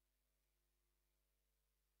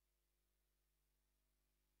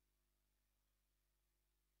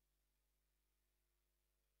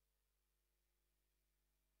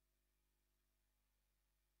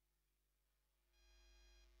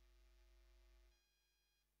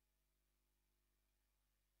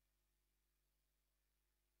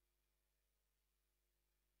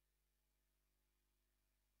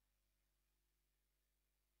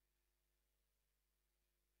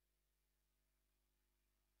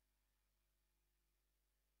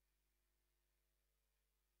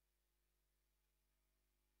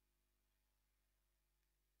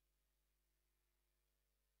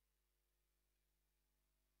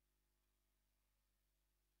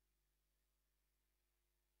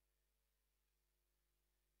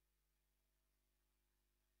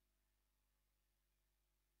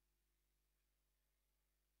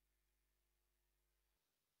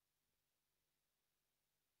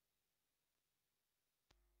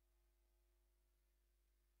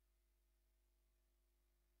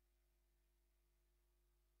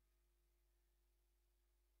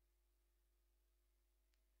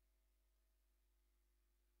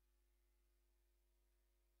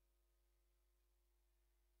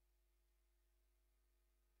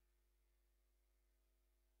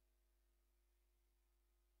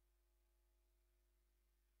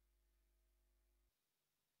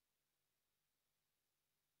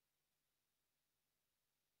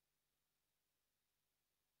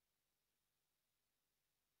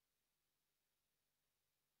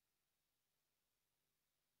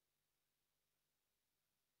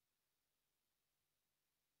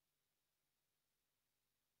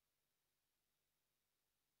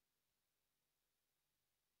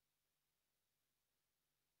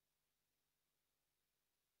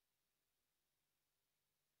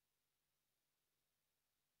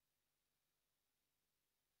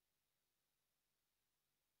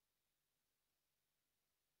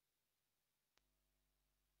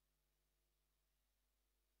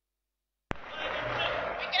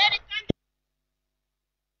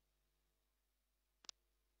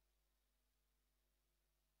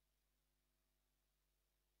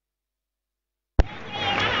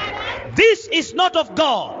 This is not of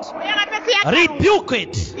God. Rebuke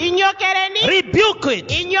it. Rebuke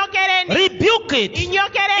it. Rebuke it.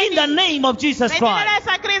 In the name of Jesus Christ.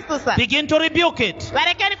 Begin to rebuke it.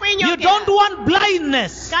 You don't want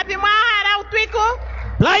blindness.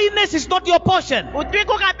 Blindness is not your portion.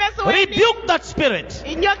 Utwiku kapesu weni. Rebuke that spirit.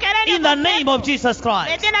 Inyokereni In the kwa name pepo. of Jesus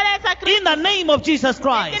Christ. Metina la Yesu Kristo. In the name of Jesus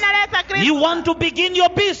Christ. Metina la Yesu Kristo. You want to begin your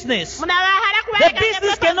business. Munawahala The kuweka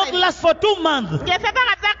business pepo cannot zenu. last for 2 months. Ngesepa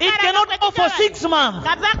kabza It kukara cannot kwa go for kwechichora. 6 months.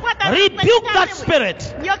 Kabza kuwata Rebuke kwa that kwechichora. spirit.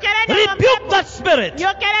 Nyokereni kwa Rebuke pepo. that spirit.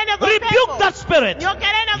 Nyokereni kwa Rebuke pepo. that spirit.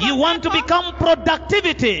 Nyokereni kwa You want to pepo. become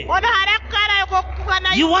productivity. Onohala kukara yuko kukana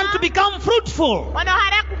You yuma. want to become fruitful.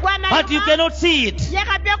 Onohala kugwana But you yuma. cannot see it.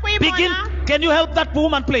 Yekapya kuimona. Begin. Can you help that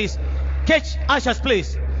woman, please? Catch ushers,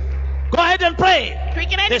 please. Go ahead and pray.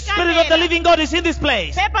 Twikireni The Spirit of the kandela. living God is in this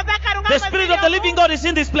place. Pepo zakarunga The kwa Spirit zili of the omu. living God is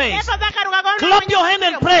in this place. Pepo zakarunga kwa Clap mwenye your hand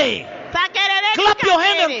and mwenye. pray. Sakereni Clap your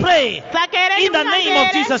hand and kandele. pray. Sakereni In the name of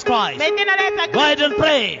kandele. Jesus Christ. Metina la Yesu Go Kristo. ahead and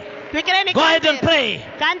pray. Twikireni Go ahead and kandele. pray.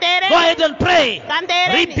 Kandele. Go ahead and pray.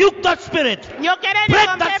 Kandereni. Rebuke that spirit. Nyokereni Break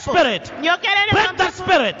kwa that pepo. spirit. Nyokereni Break kwa that pepo.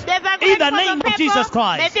 spirit. Desakureni In the kwa name of pepo. Jesus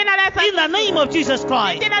Christ. Metina la Yesu In the Kristo. name of Jesus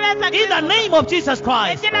Christ. Metina la Yesu In the Kristo. name of Jesus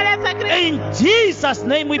Christ. Metina la Yesu Kristo. In Jesus'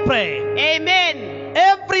 name we pray. Amen.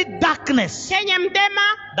 Every darkness Kenye mdema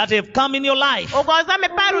that have come in your life, ugoza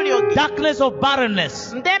meparu lyoki. darkness of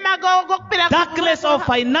barrenness, Mdema go kupira darkness of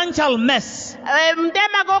financial mess,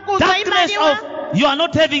 mdema go darkness kuzaimaliwa. of you are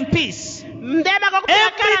not having peace. Mdema go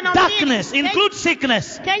kupira kala Every na darkness mbili. includes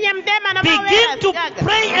sickness. Kenye mdema na Begin to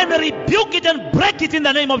pray and rebuke it and break it in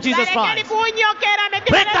the name of Jesus Christ.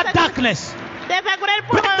 Break that darkness. Break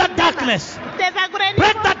that darkness.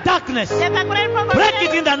 Break that darkness. Break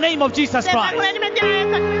it in the name of Jesus Christ.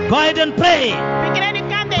 Go ahead and pray.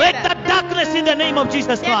 Break that darkness in the name of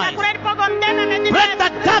Jesus Christ. Break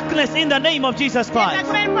that darkness in the name of Jesus Christ.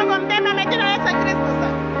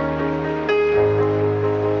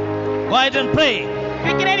 Go ahead and pray. Go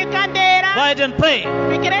ahead and pray.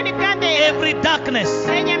 Every darkness,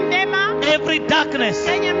 every darkness,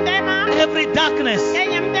 every darkness,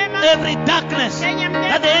 every darkness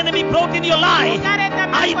that the enemy brought in your life,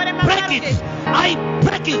 I break it. I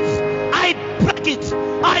break it. I break it.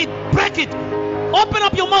 I break it. Open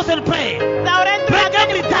up your mouth and pray. Break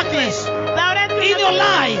every darkness in your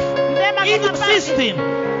life, in your system,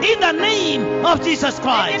 in the name of Jesus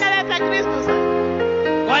Christ.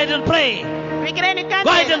 Go ahead and pray. Go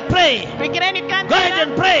ahead and pray. Go ahead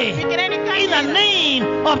and pray. In the name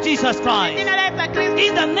of Jesus Christ.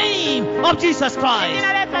 In the name of Jesus Christ.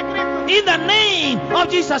 In the name of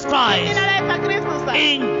Jesus Christ.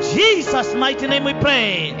 In Jesus' mighty name we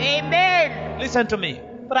pray. Amen. Listen to me.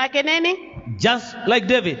 Prakeneni Just like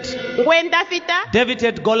David. gwenda fita David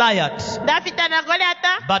had Goliath. dafita na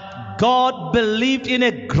Goliata But God believed in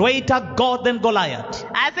a greater God than Goliath.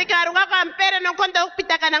 asikarunga kwa mpere nokonda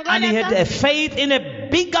kupitaka na And he had Goliata a faith in a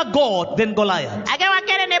bigger God than Goliath. age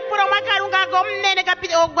wakere ne puro mwakarunga go mnene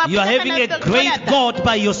kapita ogwa You are having a great God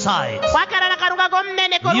by your side. wakara na karunga go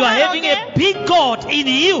mnene ko You are having a big God in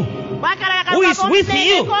you, wakara na who is karunga with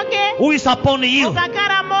you, who is upon you.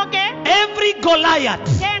 okakara moke Every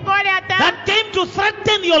Goliath ke Goliata that came to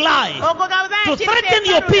threaten your life, ogogauza to threaten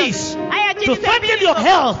your peace, to threaten your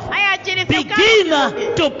health, begin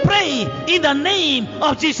to pray in the name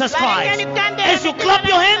of Jesus Christ. As you clap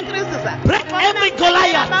your hand, break every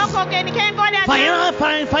Goliath,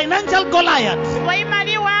 financial Goliath,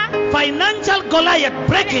 financial Goliath,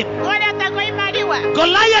 break him.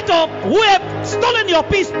 Goliath of who have stolen your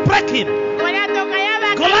peace, break him.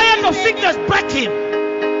 Goliath of sickness, break him.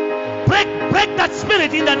 Break that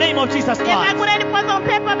spirit in the name of Jesus Christ.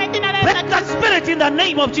 Break that spirit in the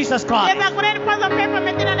name of Jesus Christ.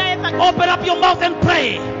 Open up your mouth and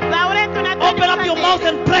pray. Open up your mouth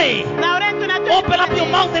and pray. Open up your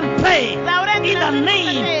mouth and pray in the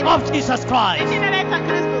name of Jesus Christ.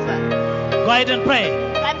 Go ahead and pray.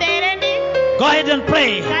 Go ahead and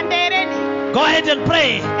pray. Go ahead and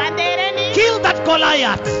pray. Kill that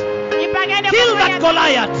Goliath. Kill that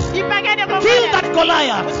Goliath. Kill that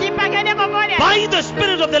Goliath. By the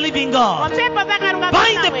Spirit of the living God.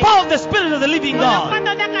 By the power of the Spirit of the living God.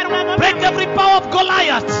 Break every power of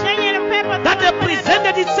Goliath that have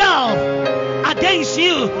presented itself against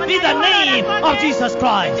you in the name of Jesus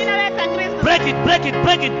Christ. Break it, break it,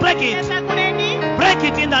 break it, break it. Break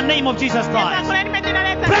it in the name of Jesus Christ.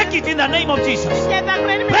 Break it in the name of Jesus.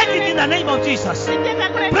 Break it in the name of Jesus.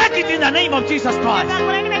 Break it in the name of Jesus Christ.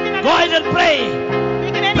 Go ahead and pray.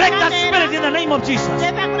 Break that spirit in the name of Jesus.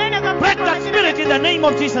 Break that spirit in the name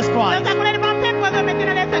of Jesus Christ.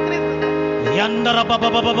 Yandara ba ba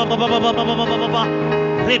ba ba ba ba ba ba ba ba ba ba.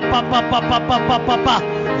 Re pa pa pa pa pa pa pa pa.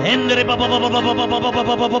 Endre ba ba ba ba ba ba ba ba ba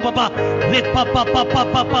ba ba ba ba ba. Re pa pa pa pa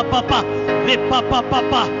pa pa pa pa. Re pa pa pa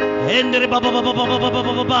pa. Endre ba ba ba ba ba ba ba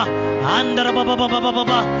ba ba ba. Andara ba ba ba ba ba ba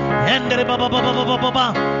ba. Endre ba ba ba ba ba ba ba ba.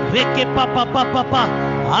 Re ke pa pa pa pa pa.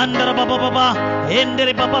 Andra baba baba,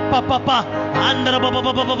 endere baba papa papa, andra baba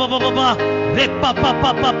baba baba baba, repa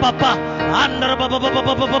papa papa papa, andra baba baba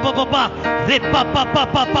baba baba baba, repa papa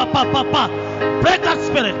papa papa. Break that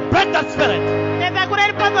spirit, break that spirit.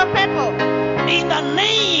 In the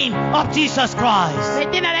name of Jesus Christ.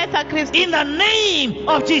 In the name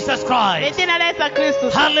of Jesus Christ.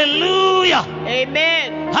 Hallelujah.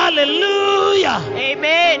 Amen. Hallelujah.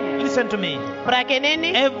 Amen. Listen to me.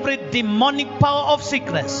 Every demonic power of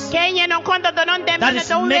sickness that is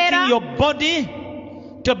making your body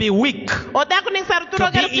to be weak,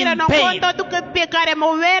 to be in pain.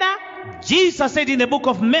 Jesus said in the book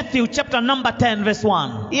of Matthew chapter number 10 verse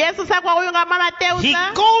 1, He called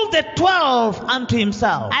the 12 unto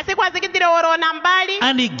Himself,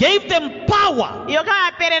 and He gave them power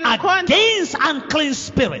against unclean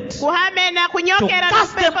spirits to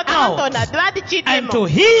cast them out and to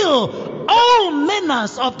heal all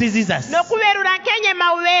manners of diseases.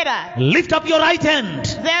 Lift up your right hand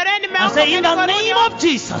and say, in the name of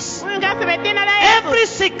Jesus, every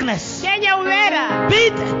sickness, be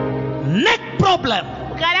it neck problem,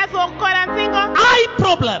 eye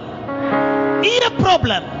problem, ear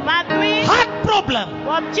problem, heart problem,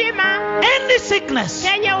 any sickness,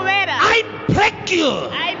 I break you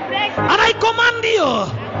and I command you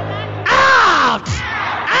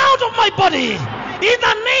out of my body. In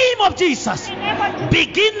the name of Jesus,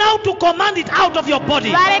 begin now to command it out of your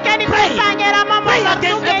body. Pray against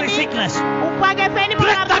every sickness.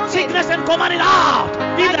 Break that sickness and command it out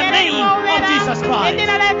in the name of Jesus Christ.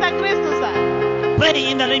 Pray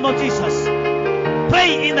in the name of Jesus.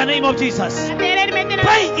 Pray in the name of Jesus.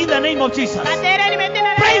 Pray in the name of Jesus.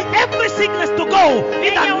 Pray every sickness to go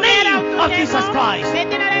in the name of Jesus Christ.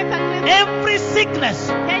 Every sickness,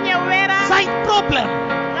 sight problem,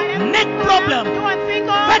 neck problem,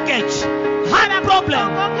 package, heart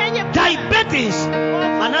problem, diabetes.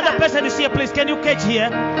 Another person is here, please. Can you catch here?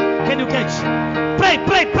 Can you catch? Pray,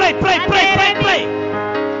 pray, pray, pray, pray, pray, pray.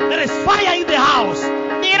 There is fire in the house.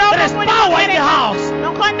 There is power in the house.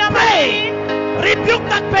 Pray. Rebuke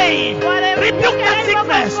that pain. Rebuke that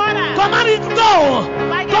sickness. Command it to go.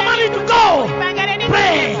 Command it to go.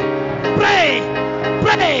 Pray. Pray.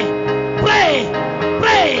 Pray. Pray.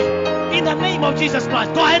 Pray. In the name of Jesus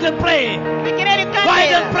Christ. Go ahead and pray. Go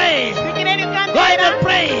ahead and pray. Go ahead and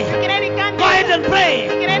pray. Go ahead and pray.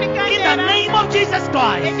 In the name of Jesus Christ. Go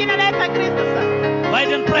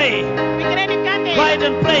ahead and pray. Go ahead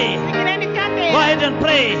and pray. Go ahead and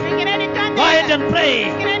pray. Go ahead and pray.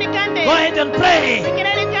 Go ahead and pray.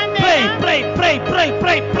 Pray, pray, pray, pray,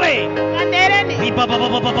 pray, pray.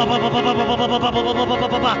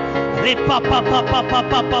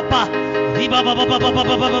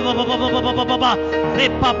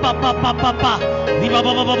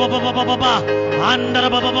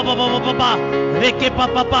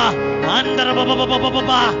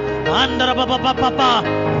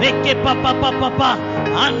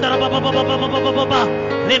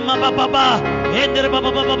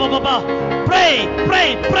 Pray,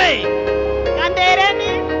 pray, pray.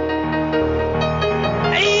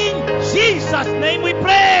 In Jesus' name we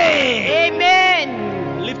pray.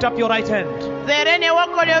 Amen. Lift up your right hand. Say,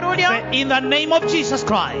 in the name of Jesus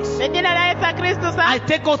Christ, I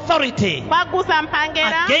take authority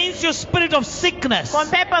against you, spirit of sickness.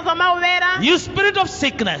 You spirit of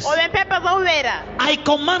sickness, I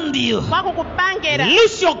command you,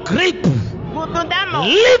 lose your grip.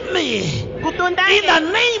 Leave me in the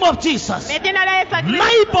name of Jesus.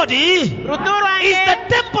 My body is the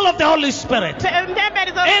temple of the Holy Spirit.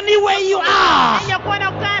 Anywhere you are,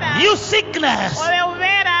 you sickness,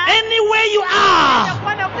 anywhere you are,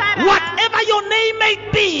 whatever your name may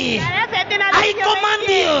be, I command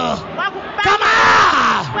you, come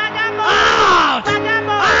out, out,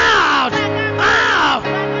 out.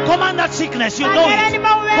 Command that sickness, you know it.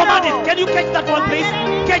 Command it. Can you catch that one, please?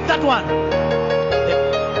 Catch that one.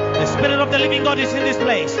 The Spirit of the living God is in this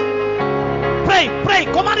place. Pray, pray,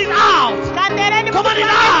 command it out. Command it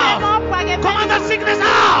out. Command that sickness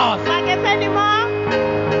out. Go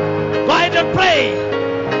ahead and pray.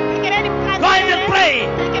 Go ahead and pray.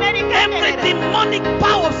 Every demonic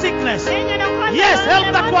power of sickness. Yes,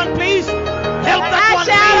 help that one, please. Help that one,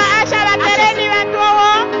 please.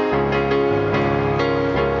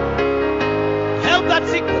 Help that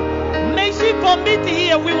sickness. May she vomit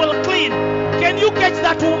here, we will clean. Can you catch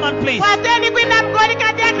that woman, please? Let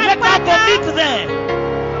her vomit there.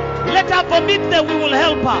 Let her vomit there, we will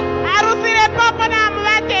help her.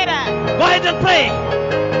 Go ahead and pray.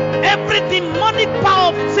 Every demonic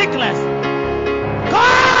power of sickness, go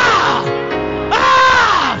out!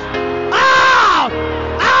 Out! Out!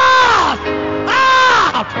 Out!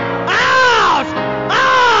 Out! Out!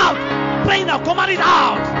 Out!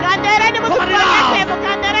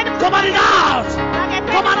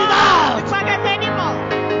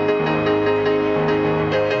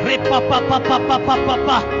 Repa pa pa pa pa pa pa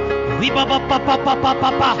pa. Riba pa pa pa pa pa pa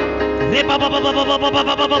pa. Repa pa pa pa pa pa pa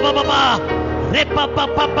pa pa pa pa pa. Repa pa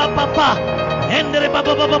pa pa pa pa. Endre pa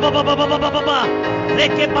pa pa pa pa pa pa pa pa pa.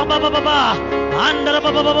 Reke pa pa pa pa pa. Andra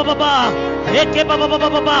pa pa pa pa pa pa. Eke pa pa pa pa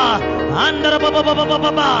pa pa. Andra pa pa pa pa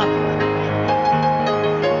pa pa.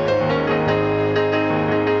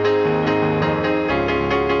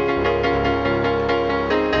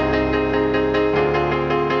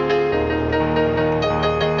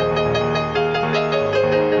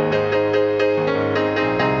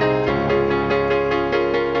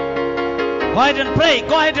 Go ahead and pray.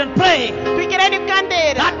 Go ahead and pray. Twikireni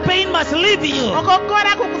mkandera. That pain must leave you.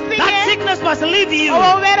 Okokora kukusige. That sickness must leave you.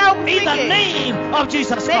 Owera In the ukusige. name of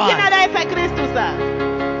Jesus Mejina Christ. la Yesu Kristo sa.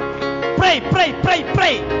 Pray, pray, pray,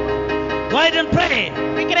 pray. Go ahead and pray.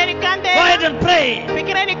 Twikireni Go ahead mkandera. and pray.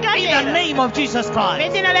 Twikireni In the mkandera. name of Jesus Christ.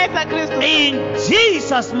 Mejina la Yesu Kristo. In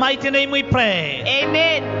Jesus' mighty name we pray.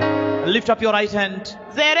 Amen. Lift up your right hand.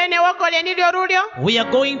 Zerene woko lyenilyo lulyo. We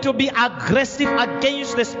are going to be aggressive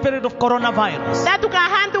against the spirit of coronavirus.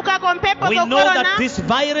 Tatukahanduka ko mpepo We zo know that corona. this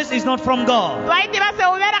virus is not from God. Twaiti base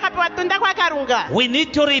ubera kapewa tunda kwa karunga. We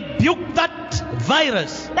need to rebuke that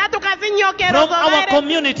virus Tatukazinyokero from zo our vere.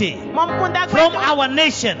 community, Momkunda from kwetu. our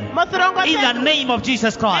nation, Mosirongo in the zetu. name of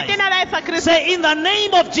Jesus Christ. Mejina la Yesu Kristo. Say, in the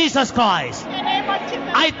name of Jesus Christ, In the name of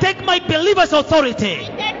Jesus. I take my believer's authority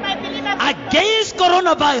Take my believers against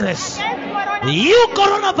coronavirus. against corona. You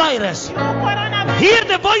coronavirus, You corona. hear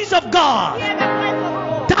the voice of God. Hear the voice of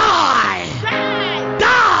God. Die,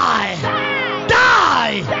 Die. die,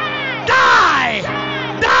 die, die,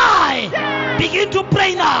 die. Begin to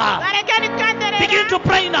pray now. Barekeni kanderera. Begin to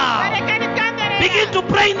pray now. Barekeni kanderera. Begin to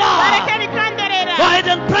pray now. Barekeni kanderera. Go ahead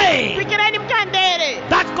and pray. Twikireni mkandere.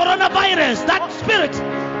 That coronavirus, that spirit,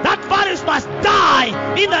 that virus must die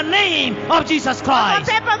in the name of Jesus Christ.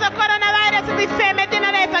 Pepo za coronavirus ziseme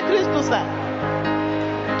jina la Yesu Kristo sa.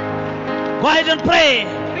 Go ahead and pray.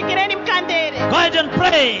 Twikireni mkandere. Go ahead and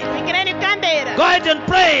pray. Twikireni mkandera. Go ahead and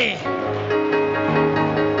pray.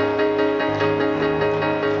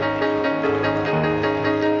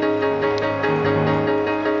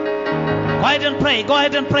 Go ahead and pray. Go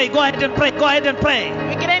ahead and pray. Go ahead and pray. Go ahead and pray.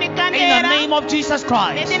 Twikireni In the kandera. name of Jesus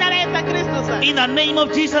Christ. Jina la Yesu Kristo sa. In the name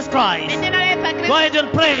of Jesus Christ. Jina la Yesu Kristo. Go ahead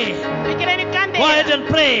and pray. Twikireni kandera. Go ahead and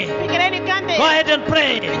pray. Twikireni kandera. Go ahead and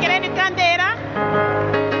pray. Twikireni kandera.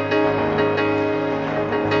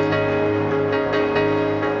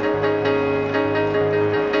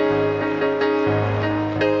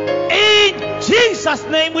 In Jesus'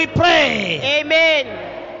 name we pray.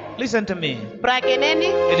 Amen. Listen to me.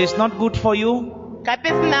 Brakeneni. It is not good for you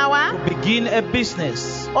Kapisi nawa. to begin a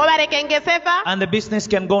business Obarekengesefa. and the business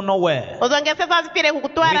can go nowhere. Ozongesefa zipire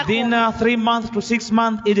kukutwara ku. Within 3 months to 6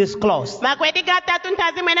 months, it is closed. Makweti gatatu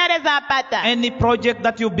ntazimwe nareza apata. Any project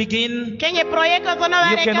that you begin, Kenye proyeko zono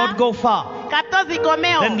you bareka. cannot go far. Kapto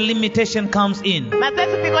zikomeo. Then limitation comes in.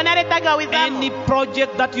 Masesu pikonare taga wizamo. Any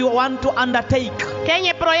project that you want to undertake,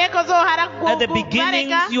 Kenye proyeko zo haraku. at the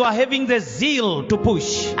beginning you are having the zeal to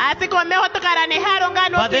push. Asikomeo tokarane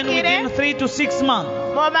harongano But then within fikire. 3 to 6 months,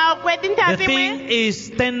 Moma kweti the ntazimwe. thing is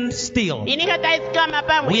stand still. Inika taisikama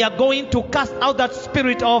pamwe. We are going to cast out that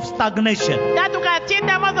spirit of stagnation.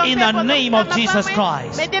 Tatukachinda mozo In the pepo name of zokama Jesus pamwe.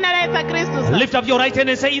 Christ. Medina la Yesu Kristo. Lift up your right hand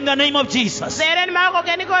and say, in the name of Jesus, Zereni mawako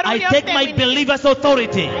keniko I rudi take my otemini. believer's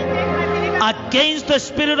authority I take my believers against the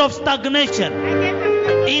spirit of stagnation against the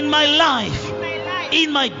spirit in my life, in my life,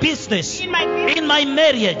 in my business, in my business, in my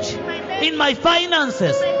marriage, in my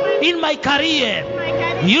finances, in my career. in my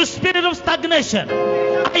career. You spirit of stagnation,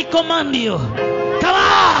 I command you, come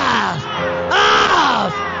out,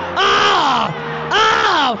 out, out,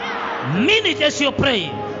 out. Minute as you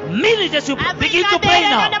pray, minute as you pray. Begin to pray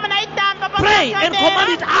now. Pray and command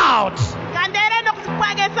it out.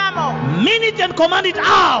 Minute and command it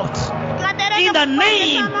out. In the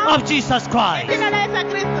name of Jesus Christ. Go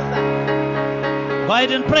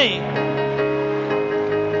ahead and pray.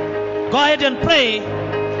 Go ahead and pray.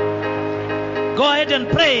 Go ahead and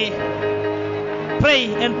pray.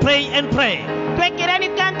 Pray and pray and pray. Twekireni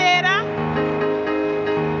kandera.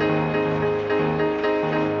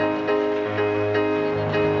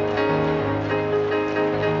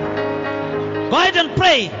 Go ahead and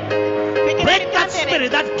pray. Twekireni Break that kandere.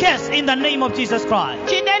 spirit, that curse in the name of Jesus Christ.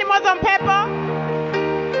 Chindeni mozo mpepo.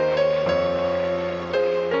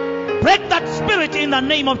 Break that spirit in the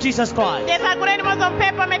name of Jesus Christ. Desakureni mozo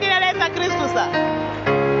mpepo medina la Yesu Kristo sa.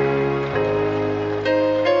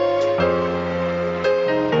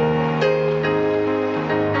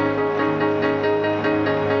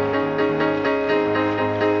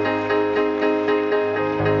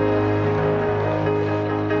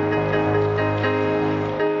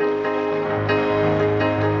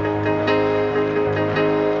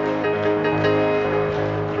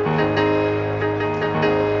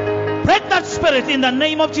 spirits in the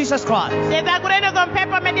name of Jesus Christ. Desakureni hizo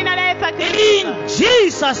pepo kwa jina la Yesu In Kristo.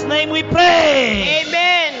 Jesus' name we pray.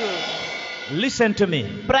 Amen. Listen to me.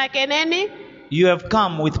 Brakeneni. You have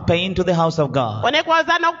come with pain to the house of God.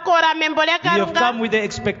 Onekwaza kukora membolea You have karunga. come with the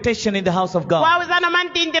expectation in the house of God. Waweza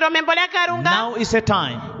mantindiro membolea karunga. Now is a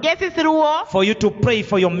time Gesi siruo. for you to pray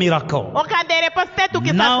for your miracle. Okandere postetu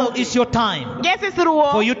kisasoki. Now is your time Gesi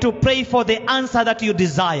siruo. for you to pray for the answer that you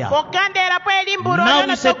desire. Okandera po elimburo Now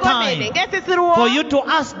yono is a tokomene. time Gesi siruo. for you to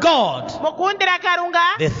ask God Mukundira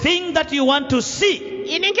karunga. the thing that you want to see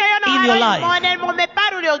Ininke yono in your halo life. imone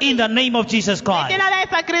mumeparu lyoki. in the name of Jesus Christ. Jina la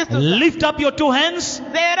Yesu Kristo. Lift up your two hands.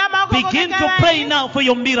 Begin to pray now for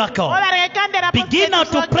your miracle. Begin now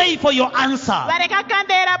to pray for your answer.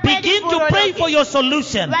 Begin to pray for your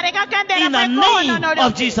solution. In the name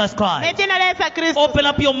of Jesus Christ. Open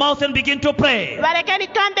up your mouth and begin to pray.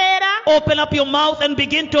 Open up your mouth and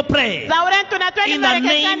begin to pray. In the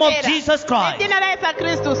name of Jesus Christ.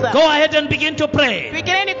 Go ahead and begin to pray.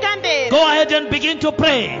 Go ahead and begin to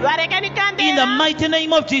pray. In the mighty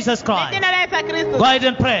name of Jesus Christ. Go ahead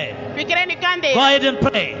and pray. Go ahead and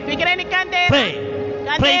pray. Pray.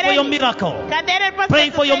 Pray for your miracle. Pray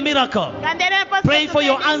for your miracle. Pray for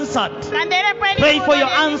your answer. Pray for your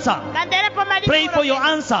answer. Pray for your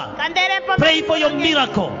answer. Pray for your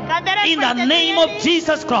miracle. In the name of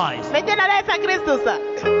Jesus Christ.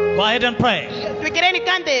 Go ahead and pray.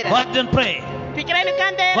 Go ahead and pray.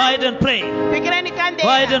 Go ahead and pray. Go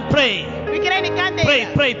ahead and pray.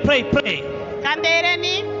 Pray.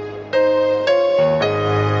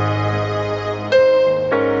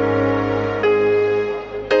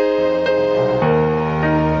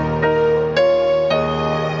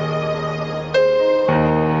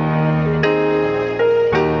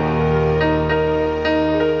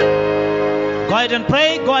 Go ahead and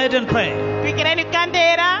pray. Go ahead and pray.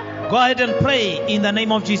 Go ahead and pray in the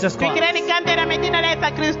name of Jesus Christ.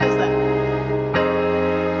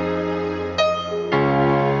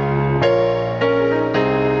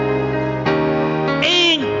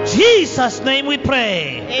 In Jesus' name we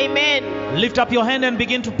pray. Amen. Lift up your hand and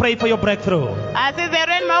begin to pray for your breakthrough.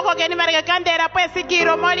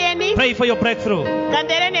 Pray for your breakthrough.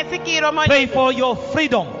 Pray for your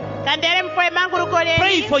freedom.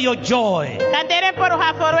 Pray for your joy.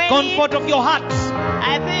 Comfort of your heart.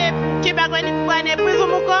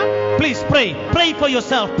 Please pray. Pray for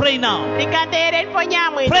yourself. Pray now.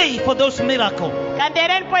 Pray for those miracles.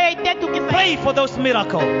 Pray for those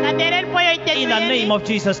miracles. In the name of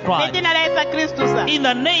Jesus Christ. In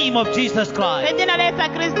the name of Jesus Christ.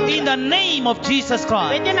 In the name of Jesus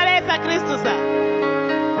Christ.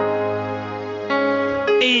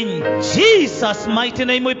 In Jesus' mighty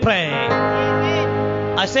name we pray.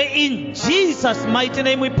 Amen. I say in Jesus' mighty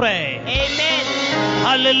name we pray. Amen.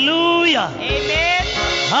 Hallelujah. Amen.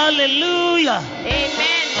 Hallelujah.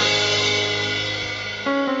 Amen.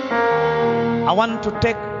 I want to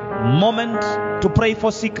take a moment to pray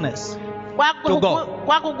for sickness. To go.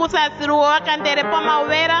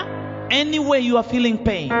 Anywhere you are feeling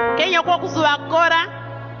pain,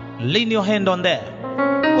 lean your hand on there.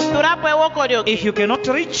 If you cannot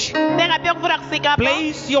reach,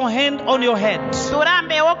 place your hand on your head. And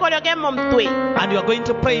you are going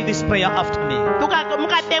to pray this prayer after me.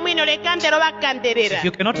 If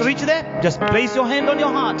you cannot reach there, just place your hand on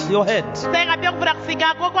your heart, your head.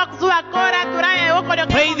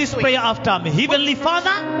 Pray this prayer after me. Heavenly Father,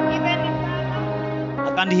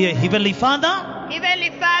 I can't hear. Heavenly Father,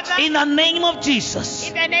 in the name of Jesus,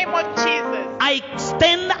 in the name of Jesus, I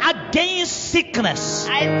stand against sickness.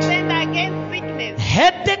 I stand against sickness.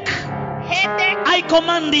 Headache, I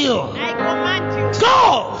command you. I command you.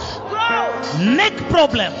 Go. Go. Neck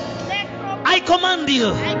problem, I command you.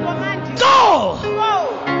 I command you. Go. Go.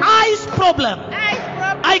 Eyes problem, Eyes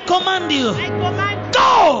problem. I command you. I command you.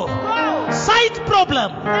 Go. Go. Sight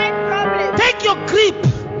problem, Sight problem. take your grip.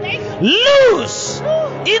 Take Loose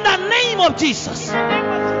in the name of Jesus. the name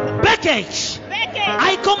of Jesus. Baggage, Becky.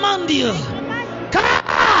 I command you. command you. Come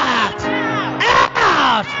out.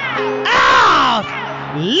 Out. Out.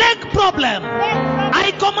 Leg problem,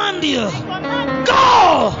 I command you.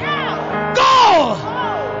 Go. Go.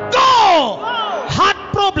 Go. Heart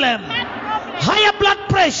problem, higher blood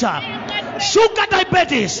pressure, sugar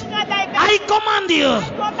diabetes, I command you.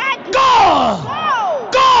 Go.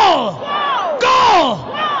 Go. Go.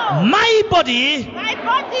 My body My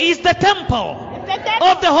body is the temple is the temple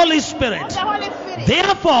of the Holy Spirit. of the Holy Spirit.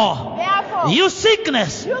 Therefore, Therefore, you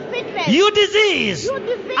sickness, you sickness, you disease, you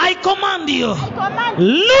disease, I command you. command you.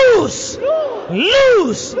 Loose.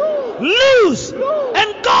 Loose. Loose.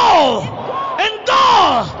 And go. And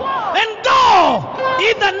go. And go.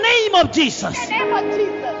 In the name of Jesus. In the name of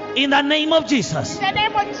Jesus. In the name of Jesus. In the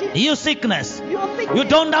name of Jesus. You sickness, You sickness. you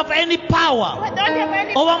don't have any power You don't have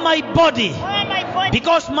any over my body, over my body.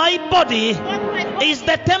 because my body Because my body is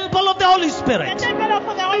the temple of the Holy is the Spirit. temple of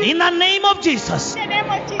the Holy In the name of Jesus, In the name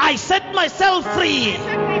of Jesus. I set myself free.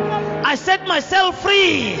 I set myself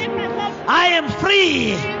free. I am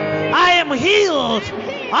free. I am healed.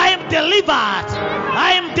 I am delivered.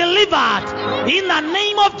 I am delivered in the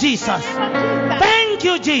name of Jesus. Thank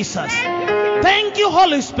you, Jesus. Thank you,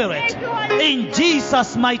 Holy Spirit. In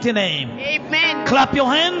Jesus' mighty name. Amen. Clap your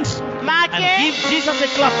hands and give Jesus a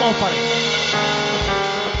clap offering.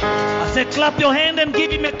 I said, clap your hand and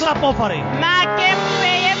give him a clap offering.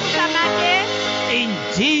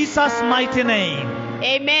 In Jesus' mighty name.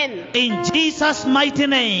 Amen. In Jesus' mighty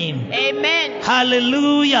name. Amen.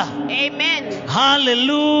 Hallelujah. Amen.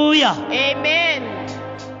 Hallelujah.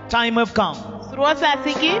 Amen. Time have come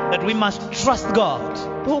that we must trust God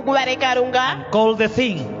and call the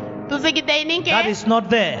thing that is not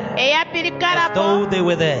there as though they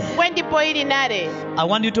were there. I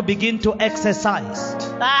want you to begin to exercise.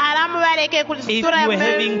 If you are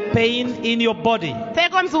having pain in your body,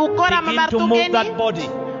 begin to move that body.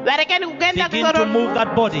 Begin to move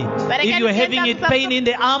that body. If you are having it pain in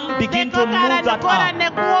the arm, begin to move that arm.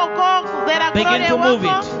 Begin to move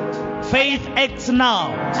it. Faith acts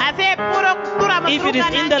now. If it is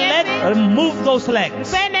in the leg, move those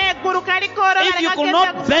legs. If you could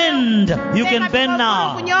not bend, you can bend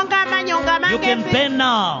now. You can bend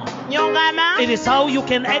now. It is how you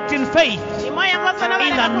can act in faith. In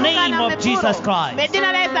the name of Jesus Christ.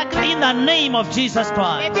 In the name of Jesus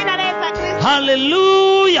Christ.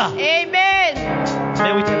 Hallelujah. Amen.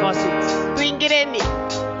 May we take our seats.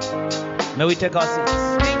 May we take our seats.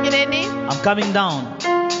 I'm coming down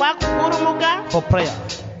for prayer.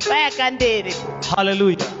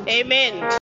 Hallelujah. Amen.